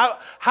I do?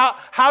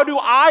 How do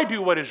I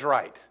do what is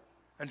right?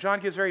 And John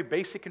gives very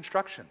basic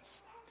instructions.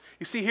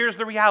 You see, here's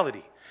the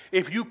reality.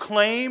 If you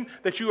claim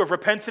that you have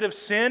repented of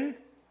sin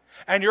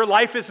and your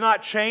life is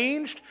not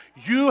changed,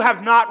 you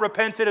have not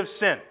repented of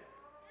sin.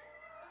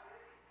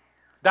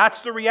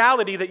 That's the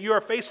reality that you are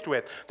faced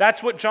with.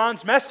 That's what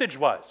John's message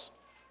was.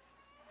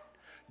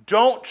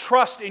 Don't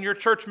trust in your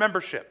church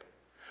membership.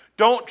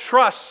 Don't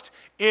trust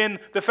in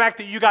the fact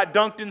that you got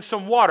dunked in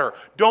some water.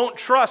 Don't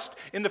trust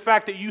in the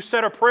fact that you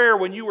said a prayer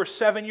when you were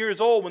 7 years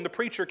old when the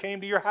preacher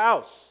came to your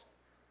house.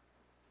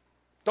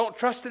 Don't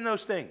trust in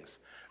those things.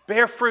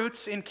 Bear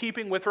fruits in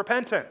keeping with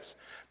repentance,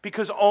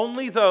 because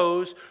only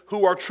those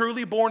who are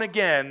truly born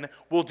again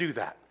will do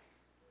that.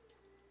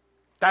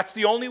 That's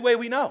the only way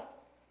we know,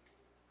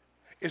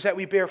 is that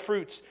we bear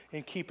fruits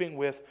in keeping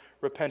with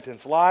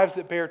repentance. Lives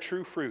that bear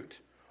true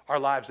fruit are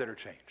lives that are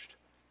changed.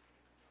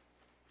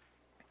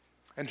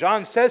 And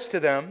John says to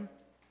them,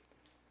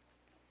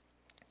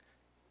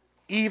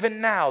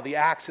 even now the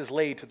axe is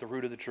laid to the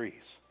root of the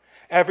trees.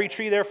 Every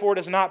tree, therefore,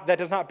 that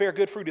does not bear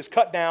good fruit is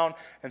cut down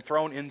and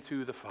thrown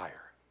into the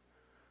fire.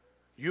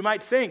 You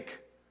might think,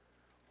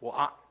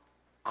 well,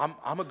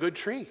 I'm a good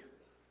tree.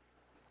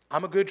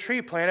 I'm a good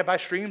tree planted by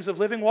streams of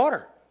living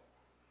water.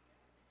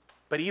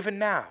 But even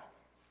now,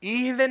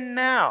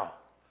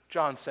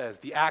 John says,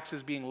 the axe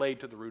is being laid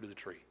to the root of the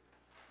tree.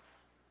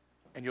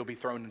 And you'll be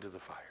thrown into the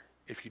fire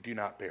if you do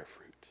not bear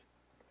fruit.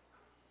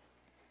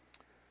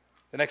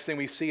 The next thing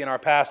we see in our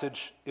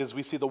passage is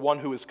we see the one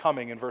who is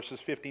coming in verses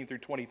 15 through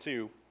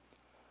 22.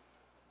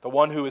 The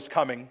one who is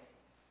coming.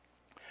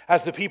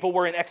 As the people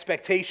were in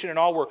expectation and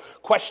all were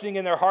questioning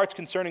in their hearts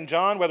concerning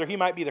John, whether he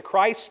might be the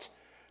Christ,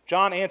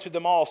 John answered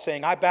them all,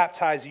 saying, I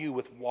baptize you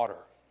with water.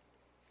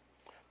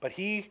 But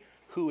he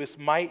who is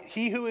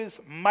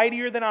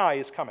mightier than I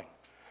is coming,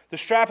 the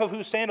strap of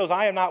whose sandals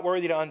I am not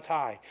worthy to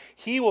untie.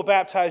 He will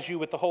baptize you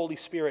with the Holy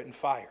Spirit and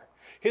fire.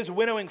 His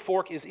winnowing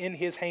fork is in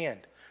his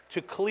hand,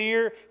 to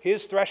clear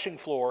his threshing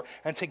floor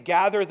and to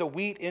gather the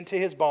wheat into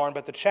his barn,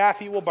 but the chaff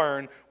he will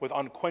burn with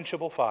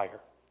unquenchable fire.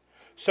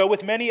 So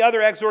with many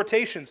other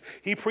exhortations,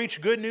 he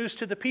preached good news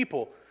to the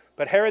people.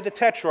 But Herod the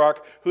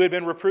Tetrarch, who had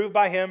been reproved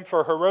by him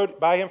for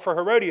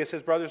Herodias,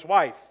 his brother's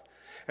wife,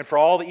 and for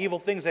all the evil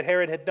things that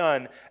Herod had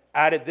done,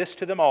 added this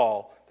to them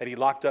all, that he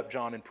locked up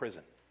John in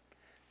prison.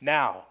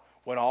 Now,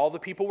 when all the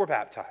people were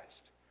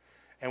baptized,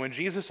 and when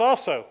Jesus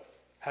also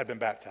had been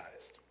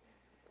baptized,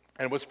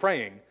 and was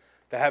praying,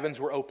 the heavens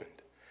were opened,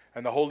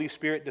 and the Holy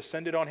Spirit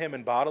descended on him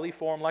in bodily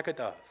form like a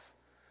dove.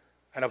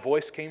 And a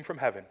voice came from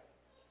heaven,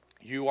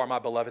 You are my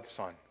beloved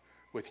Son.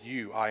 With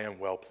you I am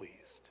well pleased.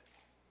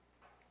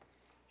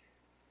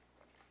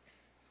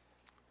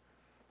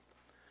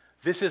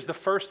 This is the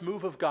first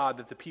move of God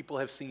that the people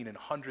have seen in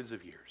hundreds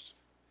of years.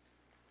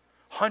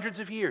 Hundreds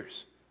of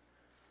years.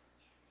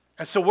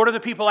 And so what are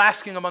the people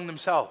asking among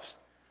themselves?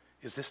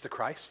 Is this the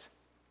Christ?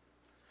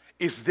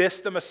 Is this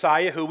the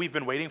Messiah who we've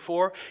been waiting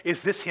for?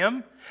 Is this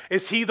him?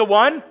 Is he the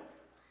one?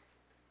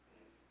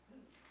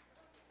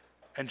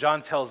 And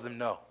John tells them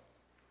no.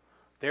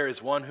 There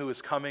is one who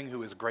is coming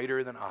who is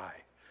greater than I.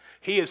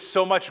 He is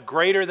so much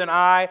greater than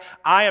I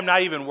am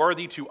not even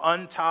worthy to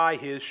untie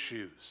his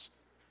shoes.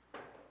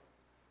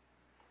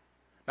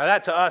 Now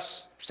that to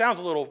us sounds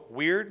a little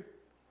weird.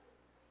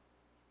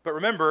 But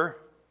remember,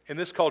 in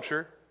this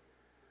culture,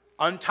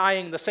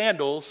 untying the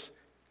sandals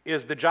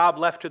is the job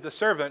left to the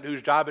servant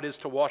whose job it is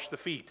to wash the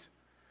feet.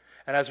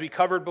 And as we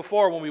covered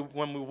before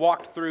when we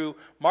walked through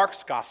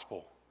Mark's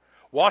gospel,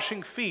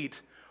 washing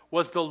feet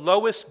was the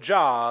lowest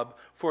job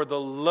for the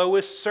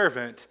lowest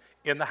servant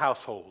in the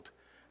household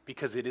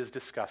because it is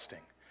disgusting.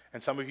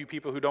 And some of you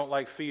people who don't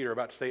like feet are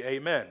about to say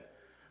amen.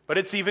 But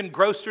it's even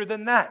grosser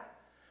than that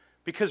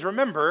Because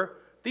remember,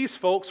 these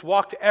folks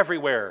walked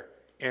everywhere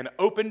in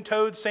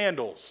open-toed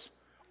sandals,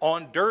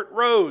 on dirt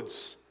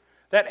roads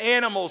that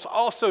animals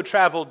also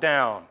traveled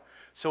down.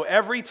 So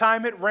every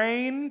time it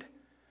rained,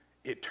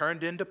 it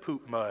turned into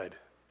poop mud.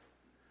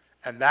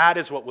 And that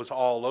is what was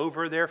all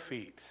over their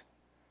feet.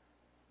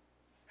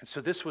 And so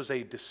this was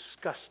a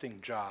disgusting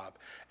job.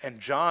 And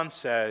John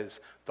says,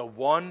 the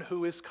one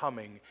who is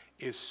coming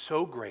is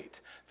so great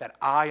that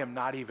I am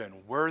not even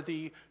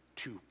worthy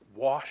to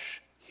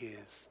wash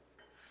his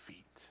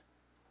feet.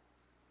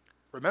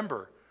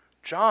 Remember,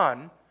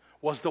 John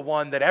was the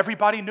one that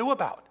everybody knew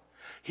about.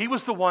 He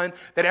was the one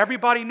that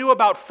everybody knew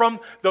about from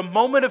the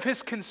moment of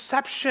his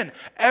conception.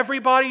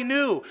 Everybody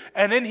knew.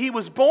 And then he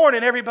was born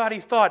and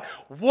everybody thought,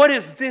 what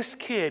is this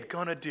kid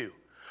going to do?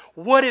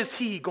 What is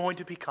he going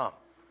to become?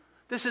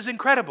 This is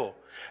incredible.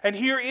 And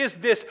here is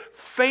this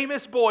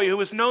famous boy who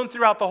is known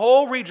throughout the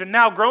whole region,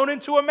 now grown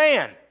into a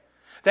man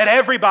that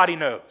everybody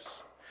knows.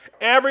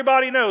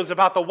 Everybody knows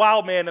about the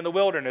wild man in the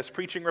wilderness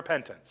preaching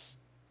repentance.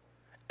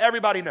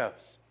 Everybody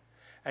knows.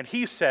 And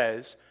he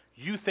says,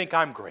 you think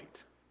I'm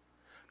great.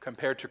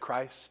 Compared to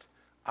Christ,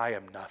 I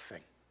am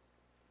nothing.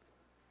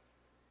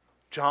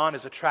 John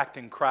is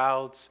attracting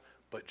crowds,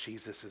 but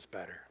Jesus is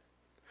better.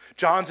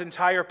 John's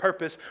entire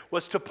purpose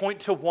was to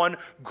point to one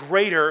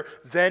greater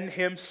than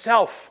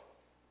himself.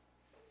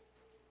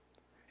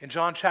 In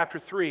John chapter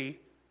 3,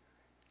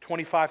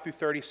 25 through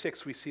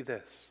 36, we see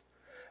this.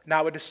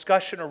 Now a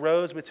discussion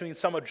arose between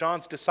some of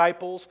John's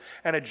disciples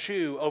and a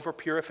Jew over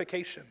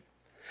purification.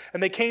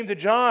 And they came to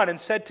John and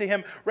said to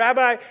him,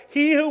 Rabbi,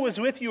 he who was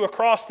with you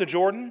across the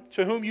Jordan,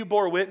 to whom you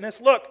bore witness,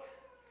 look,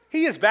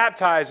 he is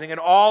baptizing and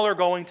all are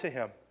going to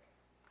him.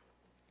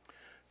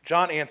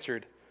 John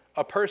answered,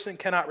 a person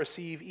cannot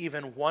receive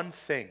even one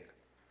thing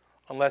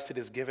unless it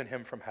is given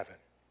him from heaven.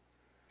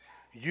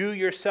 You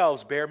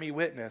yourselves bear me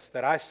witness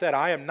that I said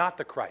I am not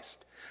the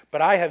Christ,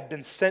 but I have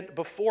been sent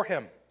before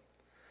him.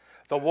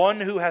 The one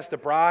who has the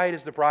bride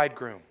is the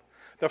bridegroom.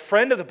 The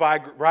friend of the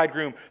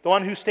bridegroom, the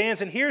one who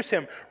stands and hears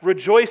him,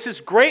 rejoices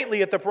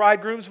greatly at the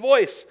bridegroom's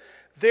voice.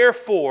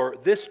 Therefore,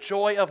 this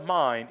joy of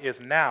mine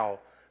is now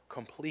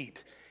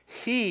complete.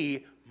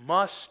 He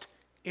must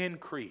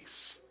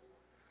increase,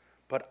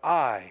 but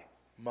I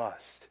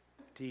must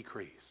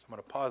decrease. I'm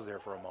going to pause there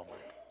for a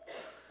moment.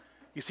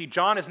 You see,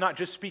 John is not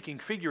just speaking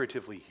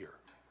figuratively here.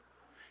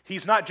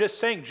 He's not just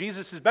saying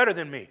Jesus is better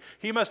than me.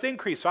 He must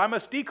increase, so I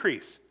must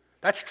decrease.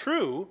 That's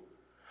true.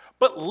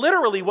 But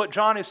literally what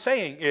John is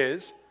saying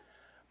is,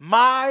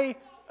 my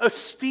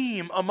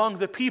esteem among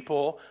the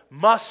people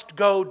must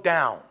go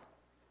down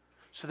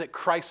so that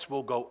Christ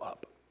will go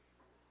up.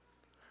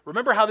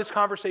 Remember how this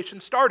conversation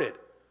started.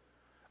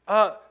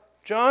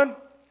 John,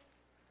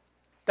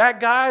 that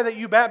guy that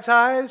you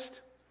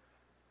baptized,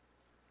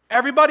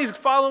 everybody's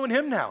following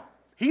him now.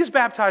 He's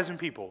baptizing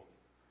people.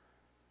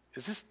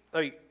 This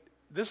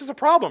is a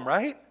problem,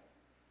 right?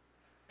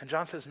 And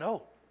John says,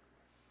 no.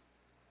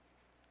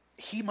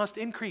 He must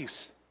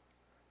increase,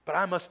 but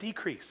I must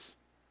decrease.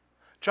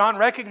 John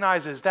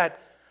recognizes that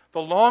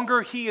the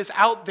longer he is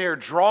out there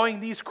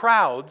drawing these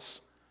crowds,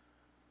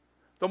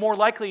 the more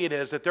likely it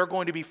is that they're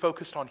going to be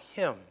focused on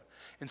him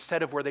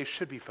instead of where they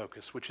should be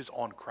focused, which is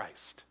on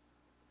Christ.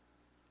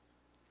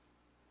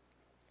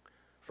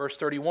 Verse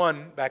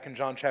 31, back in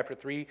John chapter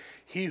 3,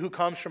 he who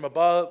comes from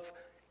above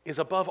is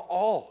above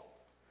all.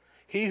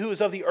 He who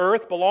is of the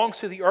earth belongs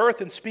to the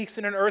earth and speaks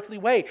in an earthly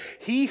way.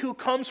 He who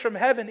comes from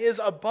heaven is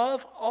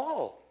above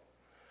all.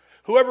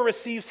 Whoever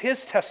receives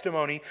his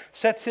testimony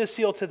sets his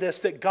seal to this,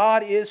 that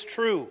God is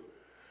true.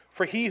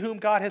 For he whom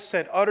God has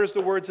sent utters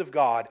the words of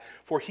God,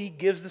 for he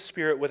gives the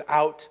Spirit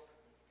without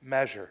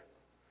measure.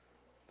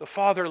 The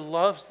Father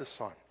loves the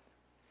Son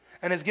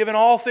and has given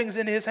all things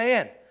into his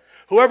hand.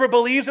 Whoever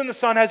believes in the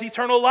Son has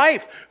eternal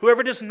life.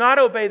 Whoever does not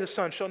obey the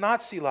Son shall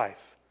not see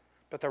life,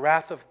 but the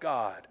wrath of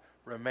God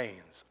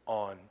remains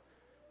on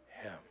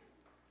him.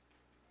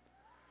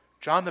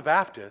 John the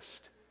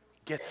Baptist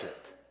gets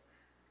it.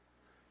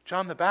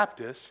 John the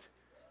Baptist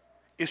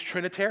is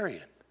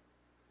Trinitarian.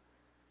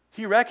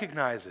 He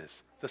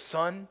recognizes the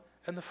Son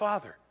and the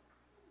Father.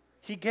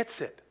 He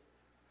gets it.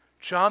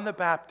 John the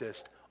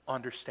Baptist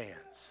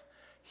understands.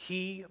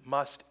 He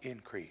must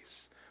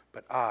increase,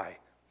 but I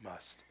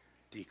must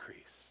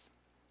decrease.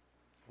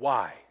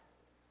 Why?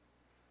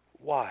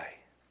 Why?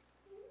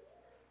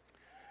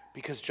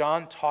 Because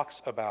John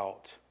talks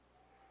about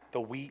the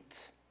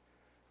wheat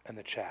and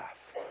the chaff.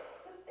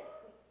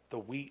 The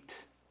wheat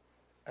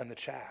and the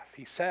chaff.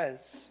 He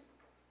says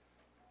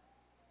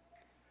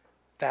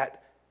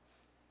that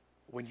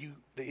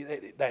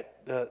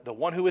the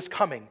one who is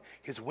coming,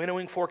 his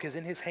winnowing fork is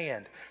in his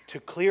hand to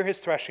clear his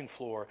threshing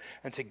floor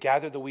and to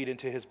gather the wheat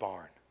into his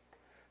barn.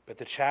 But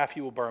the chaff he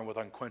will burn with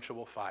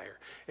unquenchable fire.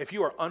 If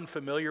you are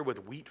unfamiliar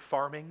with wheat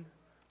farming,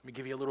 let me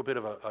give you a little bit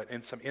of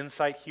some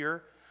insight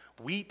here.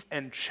 Wheat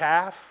and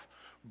chaff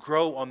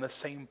grow on the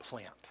same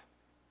plant.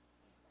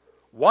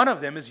 One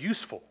of them is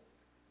useful.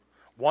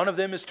 One of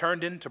them is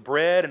turned into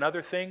bread and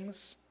other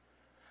things.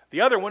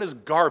 The other one is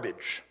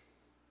garbage.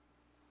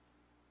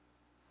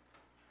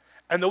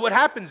 And then what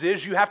happens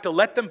is you have to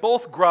let them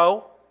both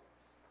grow,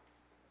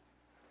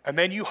 and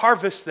then you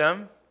harvest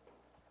them,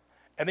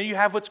 and then you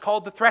have what's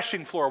called the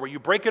threshing floor, where you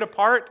break it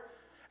apart,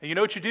 and you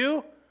know what you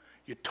do?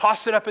 You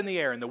toss it up in the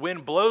air, and the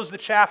wind blows the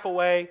chaff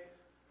away,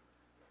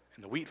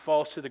 and the wheat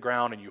falls to the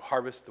ground, and you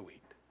harvest the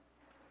wheat.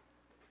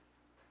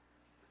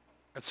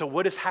 And so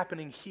what is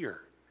happening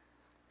here?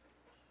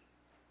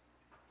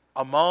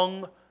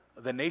 Among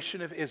the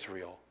nation of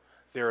Israel,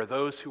 there are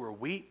those who are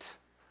wheat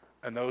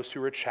and those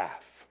who are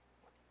chaff.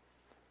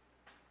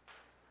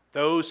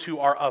 Those who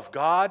are of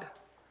God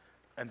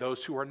and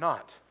those who are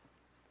not.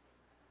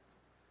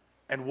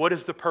 And what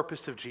is the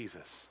purpose of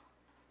Jesus?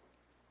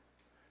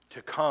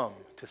 To come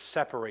to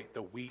separate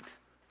the wheat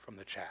from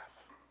the chaff.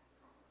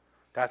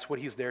 That's what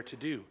he's there to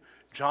do.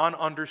 John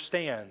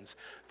understands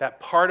that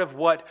part of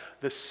what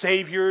the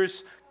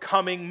Savior's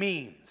coming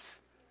means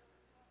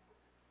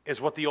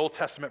is what the Old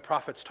Testament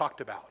prophets talked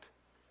about.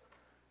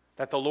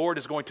 That the Lord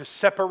is going to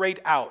separate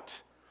out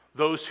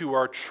those who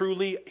are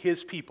truly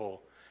his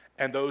people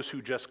and those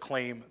who just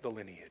claim the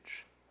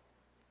lineage.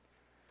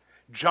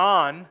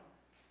 John,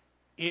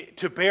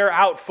 to bear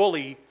out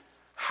fully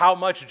how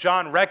much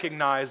John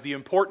recognized the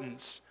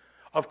importance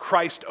of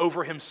Christ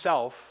over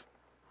himself,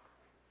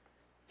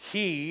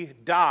 he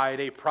died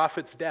a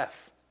prophet's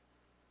death.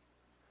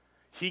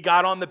 He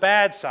got on the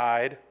bad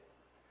side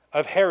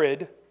of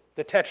Herod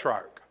the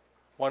Tetrarch,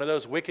 one of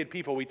those wicked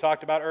people we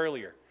talked about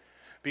earlier,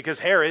 because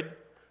Herod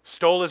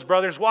stole his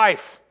brother's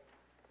wife.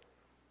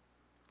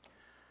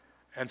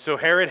 And so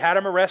Herod had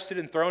him arrested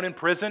and thrown in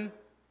prison,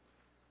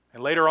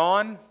 and later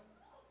on,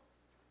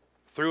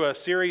 through a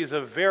series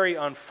of very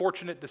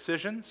unfortunate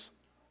decisions,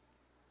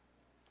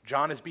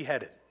 John is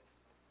beheaded.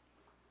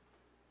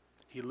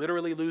 He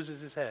literally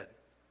loses his head.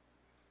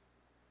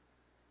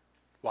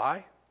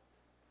 Why?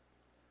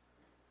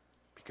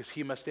 Because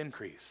he must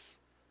increase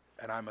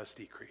and I must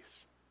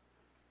decrease.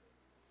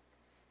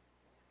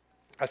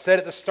 I said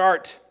at the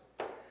start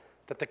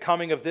that the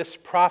coming of this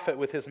prophet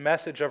with his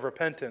message of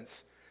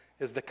repentance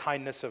is the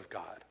kindness of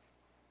God.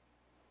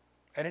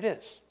 And it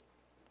is.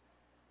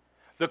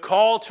 The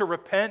call to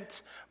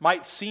repent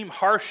might seem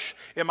harsh,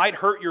 it might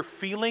hurt your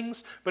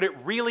feelings, but it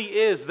really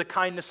is the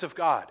kindness of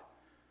God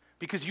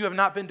because you have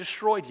not been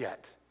destroyed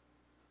yet.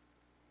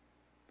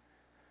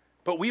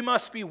 But we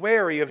must be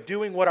wary of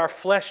doing what our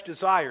flesh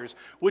desires,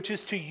 which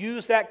is to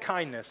use that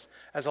kindness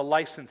as a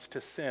license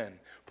to sin.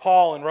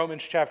 Paul in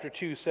Romans chapter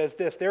 2 says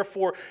this,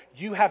 "Therefore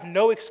you have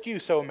no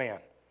excuse, O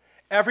man,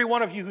 every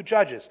one of you who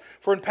judges,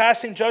 for in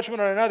passing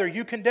judgment on another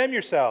you condemn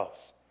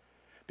yourselves,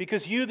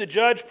 because you, the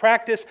judge,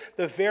 practice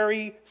the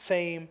very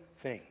same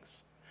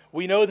things.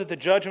 We know that the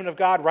judgment of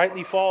God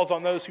rightly falls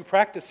on those who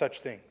practice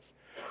such things.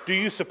 Do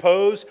you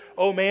suppose,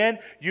 O man,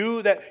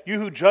 you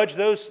who judge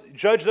those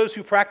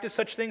who practice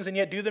such things and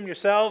yet do them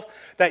yourselves,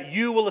 that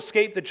you will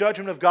escape the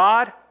judgment of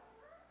God?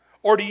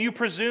 Or do you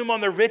presume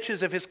on the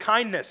riches of his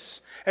kindness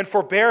and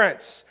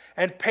forbearance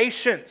and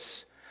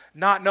patience,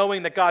 not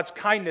knowing that God's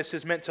kindness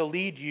is meant to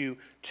lead you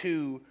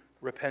to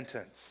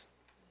repentance?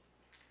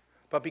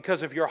 But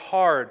because of your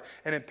hard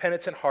and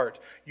impenitent heart,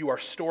 you are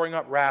storing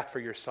up wrath for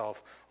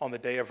yourself on the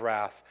day of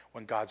wrath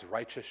when God's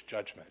righteous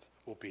judgment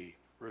will be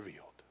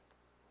revealed."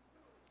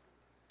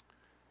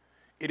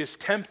 It is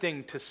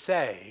tempting to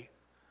say,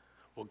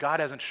 well, God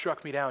hasn't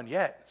struck me down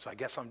yet, so I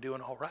guess I'm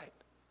doing all right.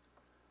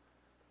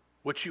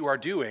 What you are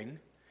doing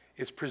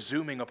is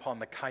presuming upon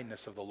the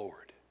kindness of the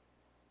Lord.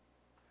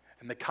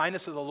 And the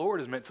kindness of the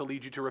Lord is meant to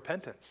lead you to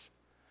repentance.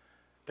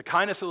 The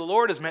kindness of the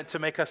Lord is meant to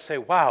make us say,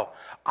 wow,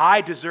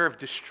 I deserve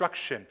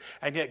destruction,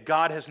 and yet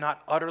God has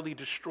not utterly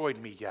destroyed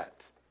me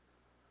yet.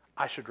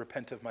 I should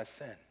repent of my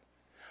sin.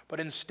 But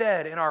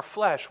instead, in our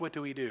flesh, what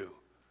do?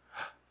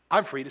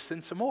 I'm free to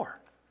sin some more,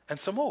 and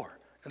some more,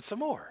 and some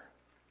more.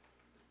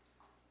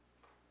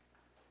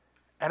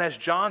 And as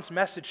John's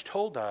message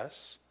told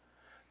us,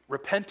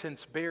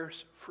 repentance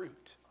bears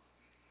fruit.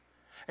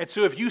 And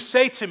so if you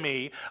say to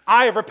me,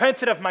 I have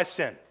repented of my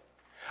sin,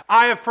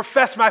 I have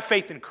professed my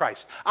faith in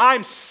Christ,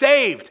 I'm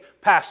saved,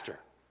 Pastor,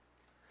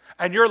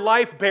 and your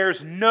life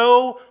bears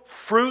no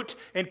fruit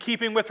in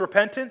keeping with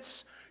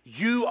repentance,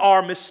 you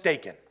are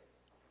mistaken.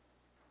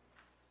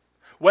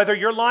 Whether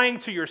you're lying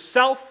to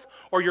yourself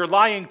or you're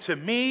lying to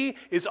me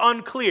is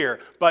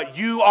unclear, but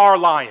you are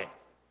lying.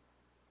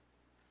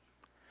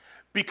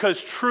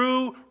 Because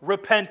true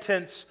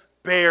repentance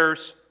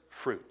bears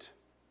fruit.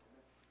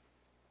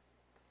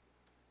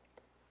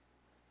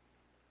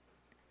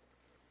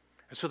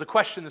 And so the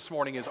question this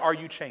morning is, are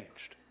you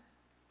changed?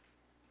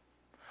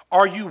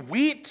 Are you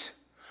wheat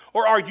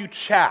or are you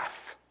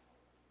chaff?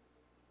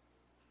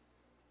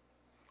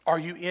 Are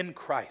you in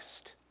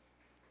Christ?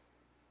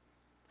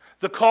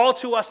 The call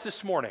to us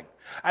this morning,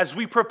 as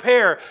we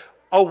prepare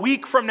a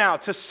week from now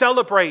to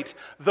celebrate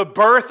the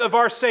birth of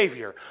our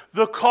Savior,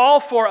 the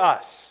call for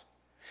us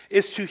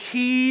is to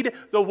heed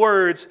the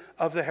words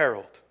of the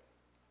herald.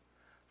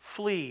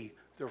 Flee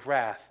the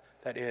wrath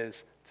that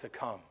is to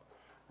come.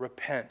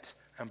 Repent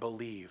and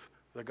believe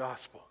the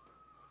gospel.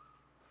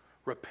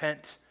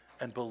 Repent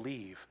and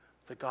believe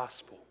the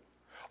gospel.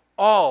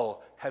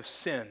 All have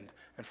sinned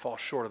and fall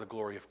short of the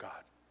glory of God.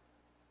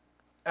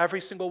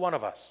 Every single one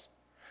of us,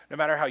 no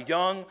matter how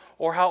young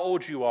or how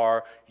old you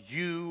are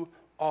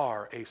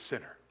a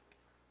sinner.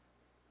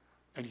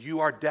 And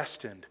you are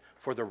destined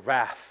for the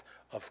wrath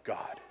of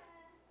God.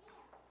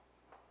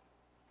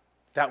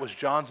 That was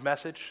John's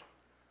message.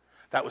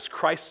 That was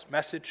Christ's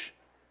message.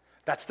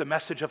 That's the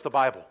message of the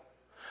Bible.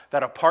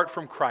 That apart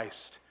from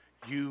Christ,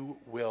 you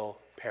will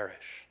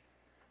perish.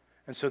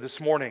 And so this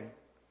morning,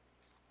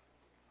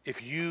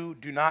 if you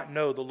do not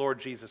know the Lord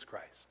Jesus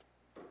Christ,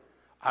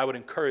 I would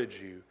encourage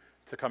you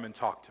to come and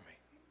talk to me,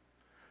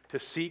 to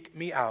seek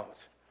me out,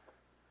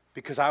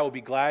 because I will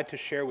be glad to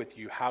share with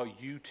you how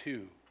you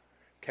too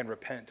can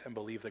repent and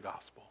believe the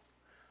gospel,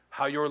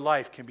 how your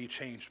life can be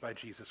changed by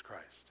Jesus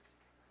Christ.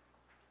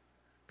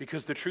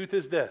 Because the truth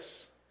is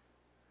this,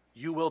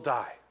 you will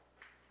die.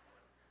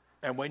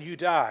 And when you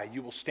die,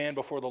 you will stand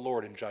before the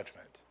Lord in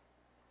judgment.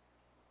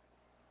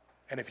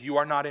 And if you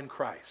are not in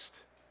Christ,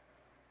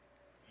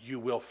 you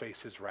will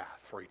face his wrath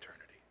for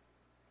eternity.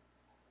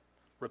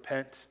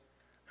 Repent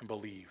and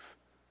believe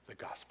the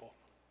gospel.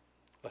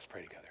 Let's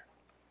pray together.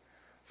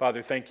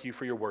 Father, thank you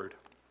for your word,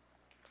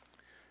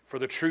 for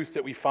the truth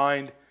that we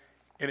find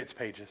in its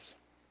pages.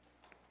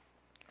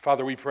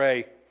 Father, we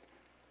pray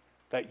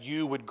that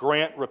you would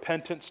grant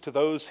repentance to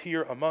those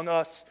here among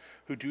us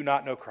who do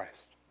not know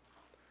Christ,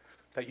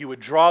 that you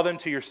would draw them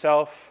to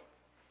yourself,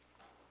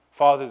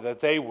 Father, that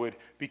they would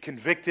be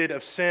convicted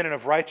of sin and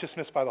of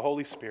righteousness by the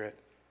Holy Spirit,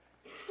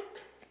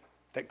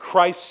 that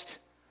Christ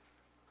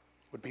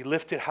would be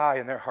lifted high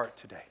in their heart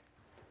today.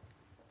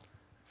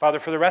 Father,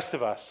 for the rest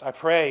of us, I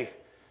pray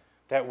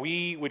that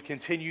we would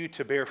continue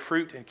to bear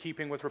fruit in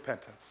keeping with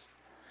repentance,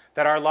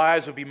 that our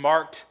lives would be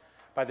marked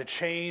by the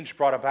change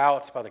brought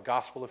about by the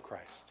gospel of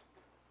Christ,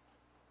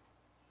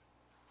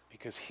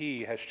 because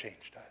he has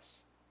changed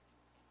us.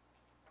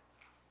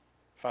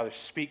 Father,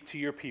 speak to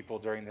your people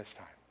during this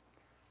time.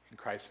 In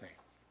Christ's name,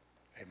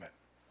 amen.